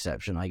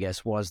self-deception, I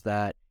guess, was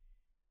that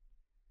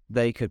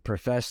they could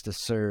profess to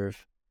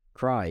serve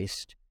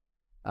Christ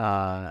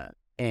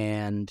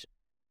and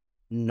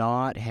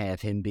not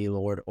have him be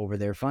Lord over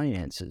their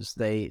finances.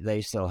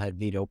 They still had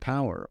veto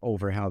power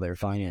over how their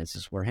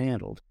finances were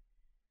handled.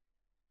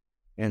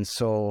 And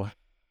so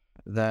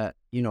that,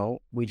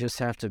 we just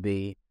have to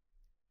be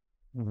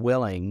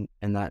willing,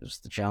 and that's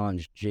the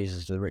challenge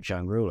Jesus to the rich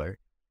young ruler,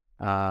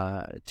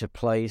 to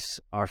place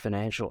our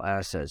financial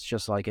assets,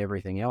 just like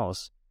everything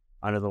else,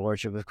 under the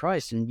lordship of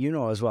Christ. And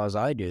as well as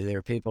I do,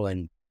 there are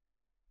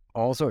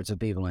all sorts of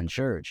people in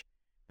church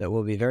that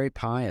will be very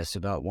pious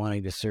about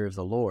wanting to serve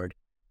the Lord,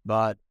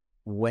 but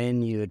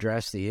when you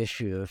address the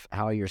issue of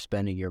how you're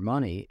spending your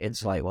money,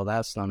 it's like, well,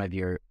 that's none of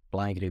your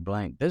blankety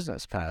blank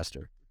business,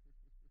 Pastor.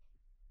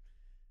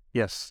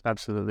 Yes,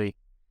 absolutely.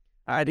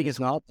 I think it's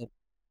not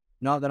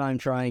that I'm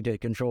trying to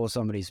control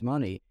somebody's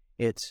money.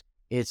 It's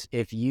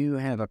if you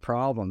have a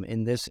problem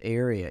in this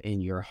area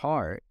in your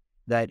heart,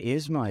 that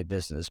is my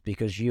business,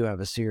 because you have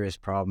a serious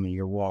problem in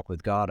your walk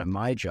with God, and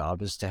my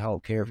job is to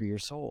help care for your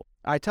soul.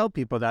 I tell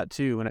people that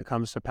too when it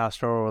comes to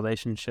pastoral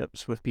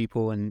relationships with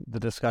people and the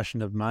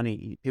discussion of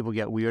money. People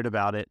get weird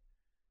about it.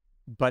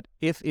 But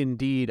if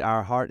indeed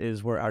our heart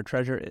is where our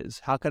treasure is,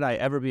 how could I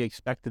ever be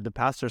expected to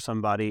pastor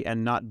somebody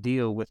and not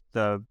deal with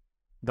the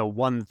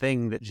one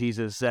thing that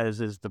Jesus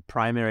says is the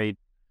primary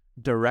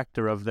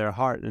director of their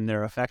heart and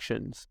their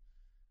affections?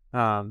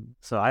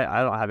 So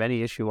I don't have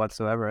any issue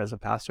whatsoever as a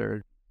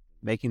pastor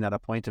making that a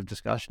point of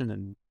discussion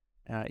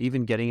and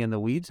even getting in the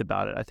weeds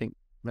about it. I think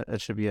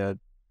that should be a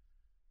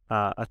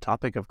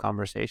topic of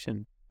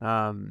conversation.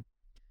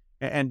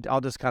 And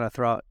I'll just kind of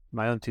throw out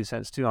my own 2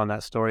 cents too on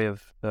that story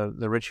of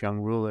the rich young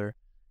ruler.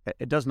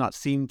 It does not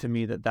seem to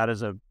me that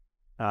is a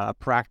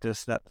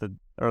practice that the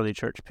early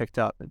church picked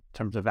up in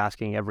terms of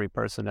asking every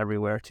person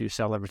everywhere to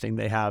sell everything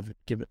they have,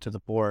 give it to the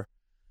poor,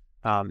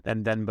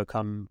 and then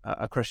become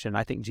a Christian.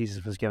 I think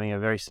Jesus was giving a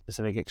very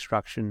specific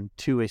instruction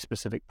to a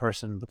specific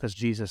person because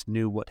Jesus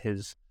knew what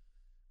his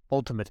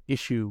ultimate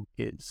issue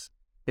is.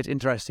 It's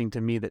interesting to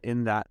me that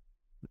in that,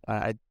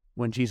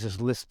 when Jesus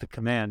lists the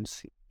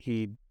commands,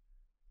 he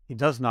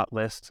does not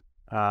list,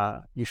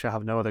 you shall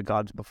have no other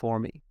gods before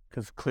me,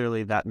 because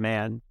clearly that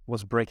man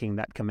was breaking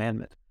that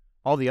commandment.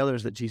 All the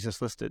others that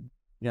Jesus listed,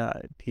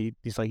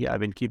 he's like, I've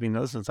been keeping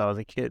those since I was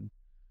a kid.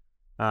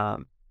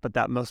 But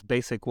that most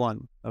basic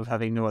one of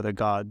having no other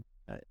God,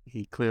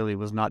 he clearly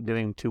was not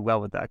doing too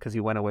well with that because he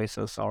went away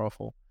so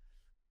sorrowful.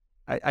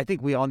 I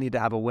think we all need to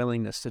have a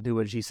willingness to do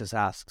what Jesus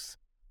asks.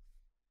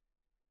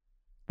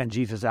 And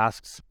Jesus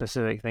asks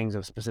specific things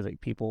of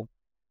specific people.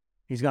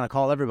 He's going to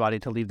call everybody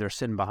to leave their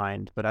sin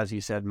behind. But as you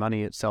said,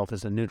 money itself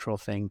is a neutral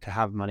thing. To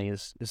have money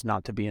is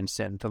not to be in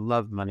sin. To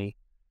love money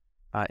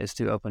is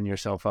to open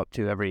yourself up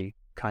to every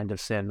kind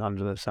of sin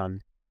under the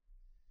sun.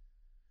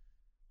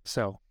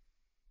 So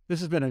this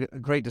has been a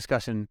great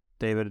discussion,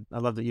 David. I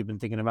love that you've been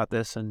thinking about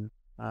this, and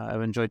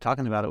I've enjoyed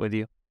talking about it with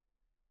you.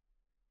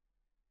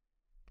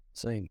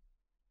 Same.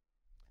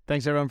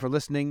 Thanks, everyone, for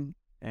listening.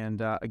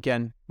 And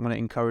again, I want to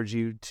encourage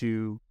you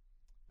to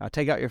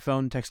take out your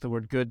phone, text the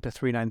word GOOD to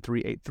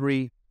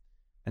 39383,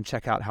 and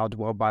check out how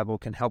Dwell Bible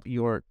can help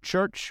your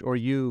church or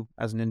you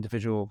as an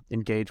individual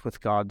engage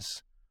with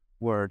God's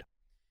Word.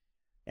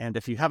 And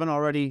if you haven't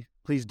already,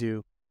 please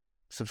do.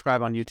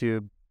 Subscribe on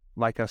YouTube,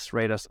 like us,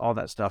 rate us, all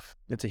that stuff.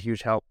 It's a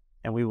huge help.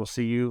 And we will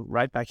see you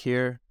right back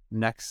here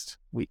next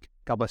week.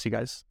 God bless you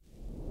guys.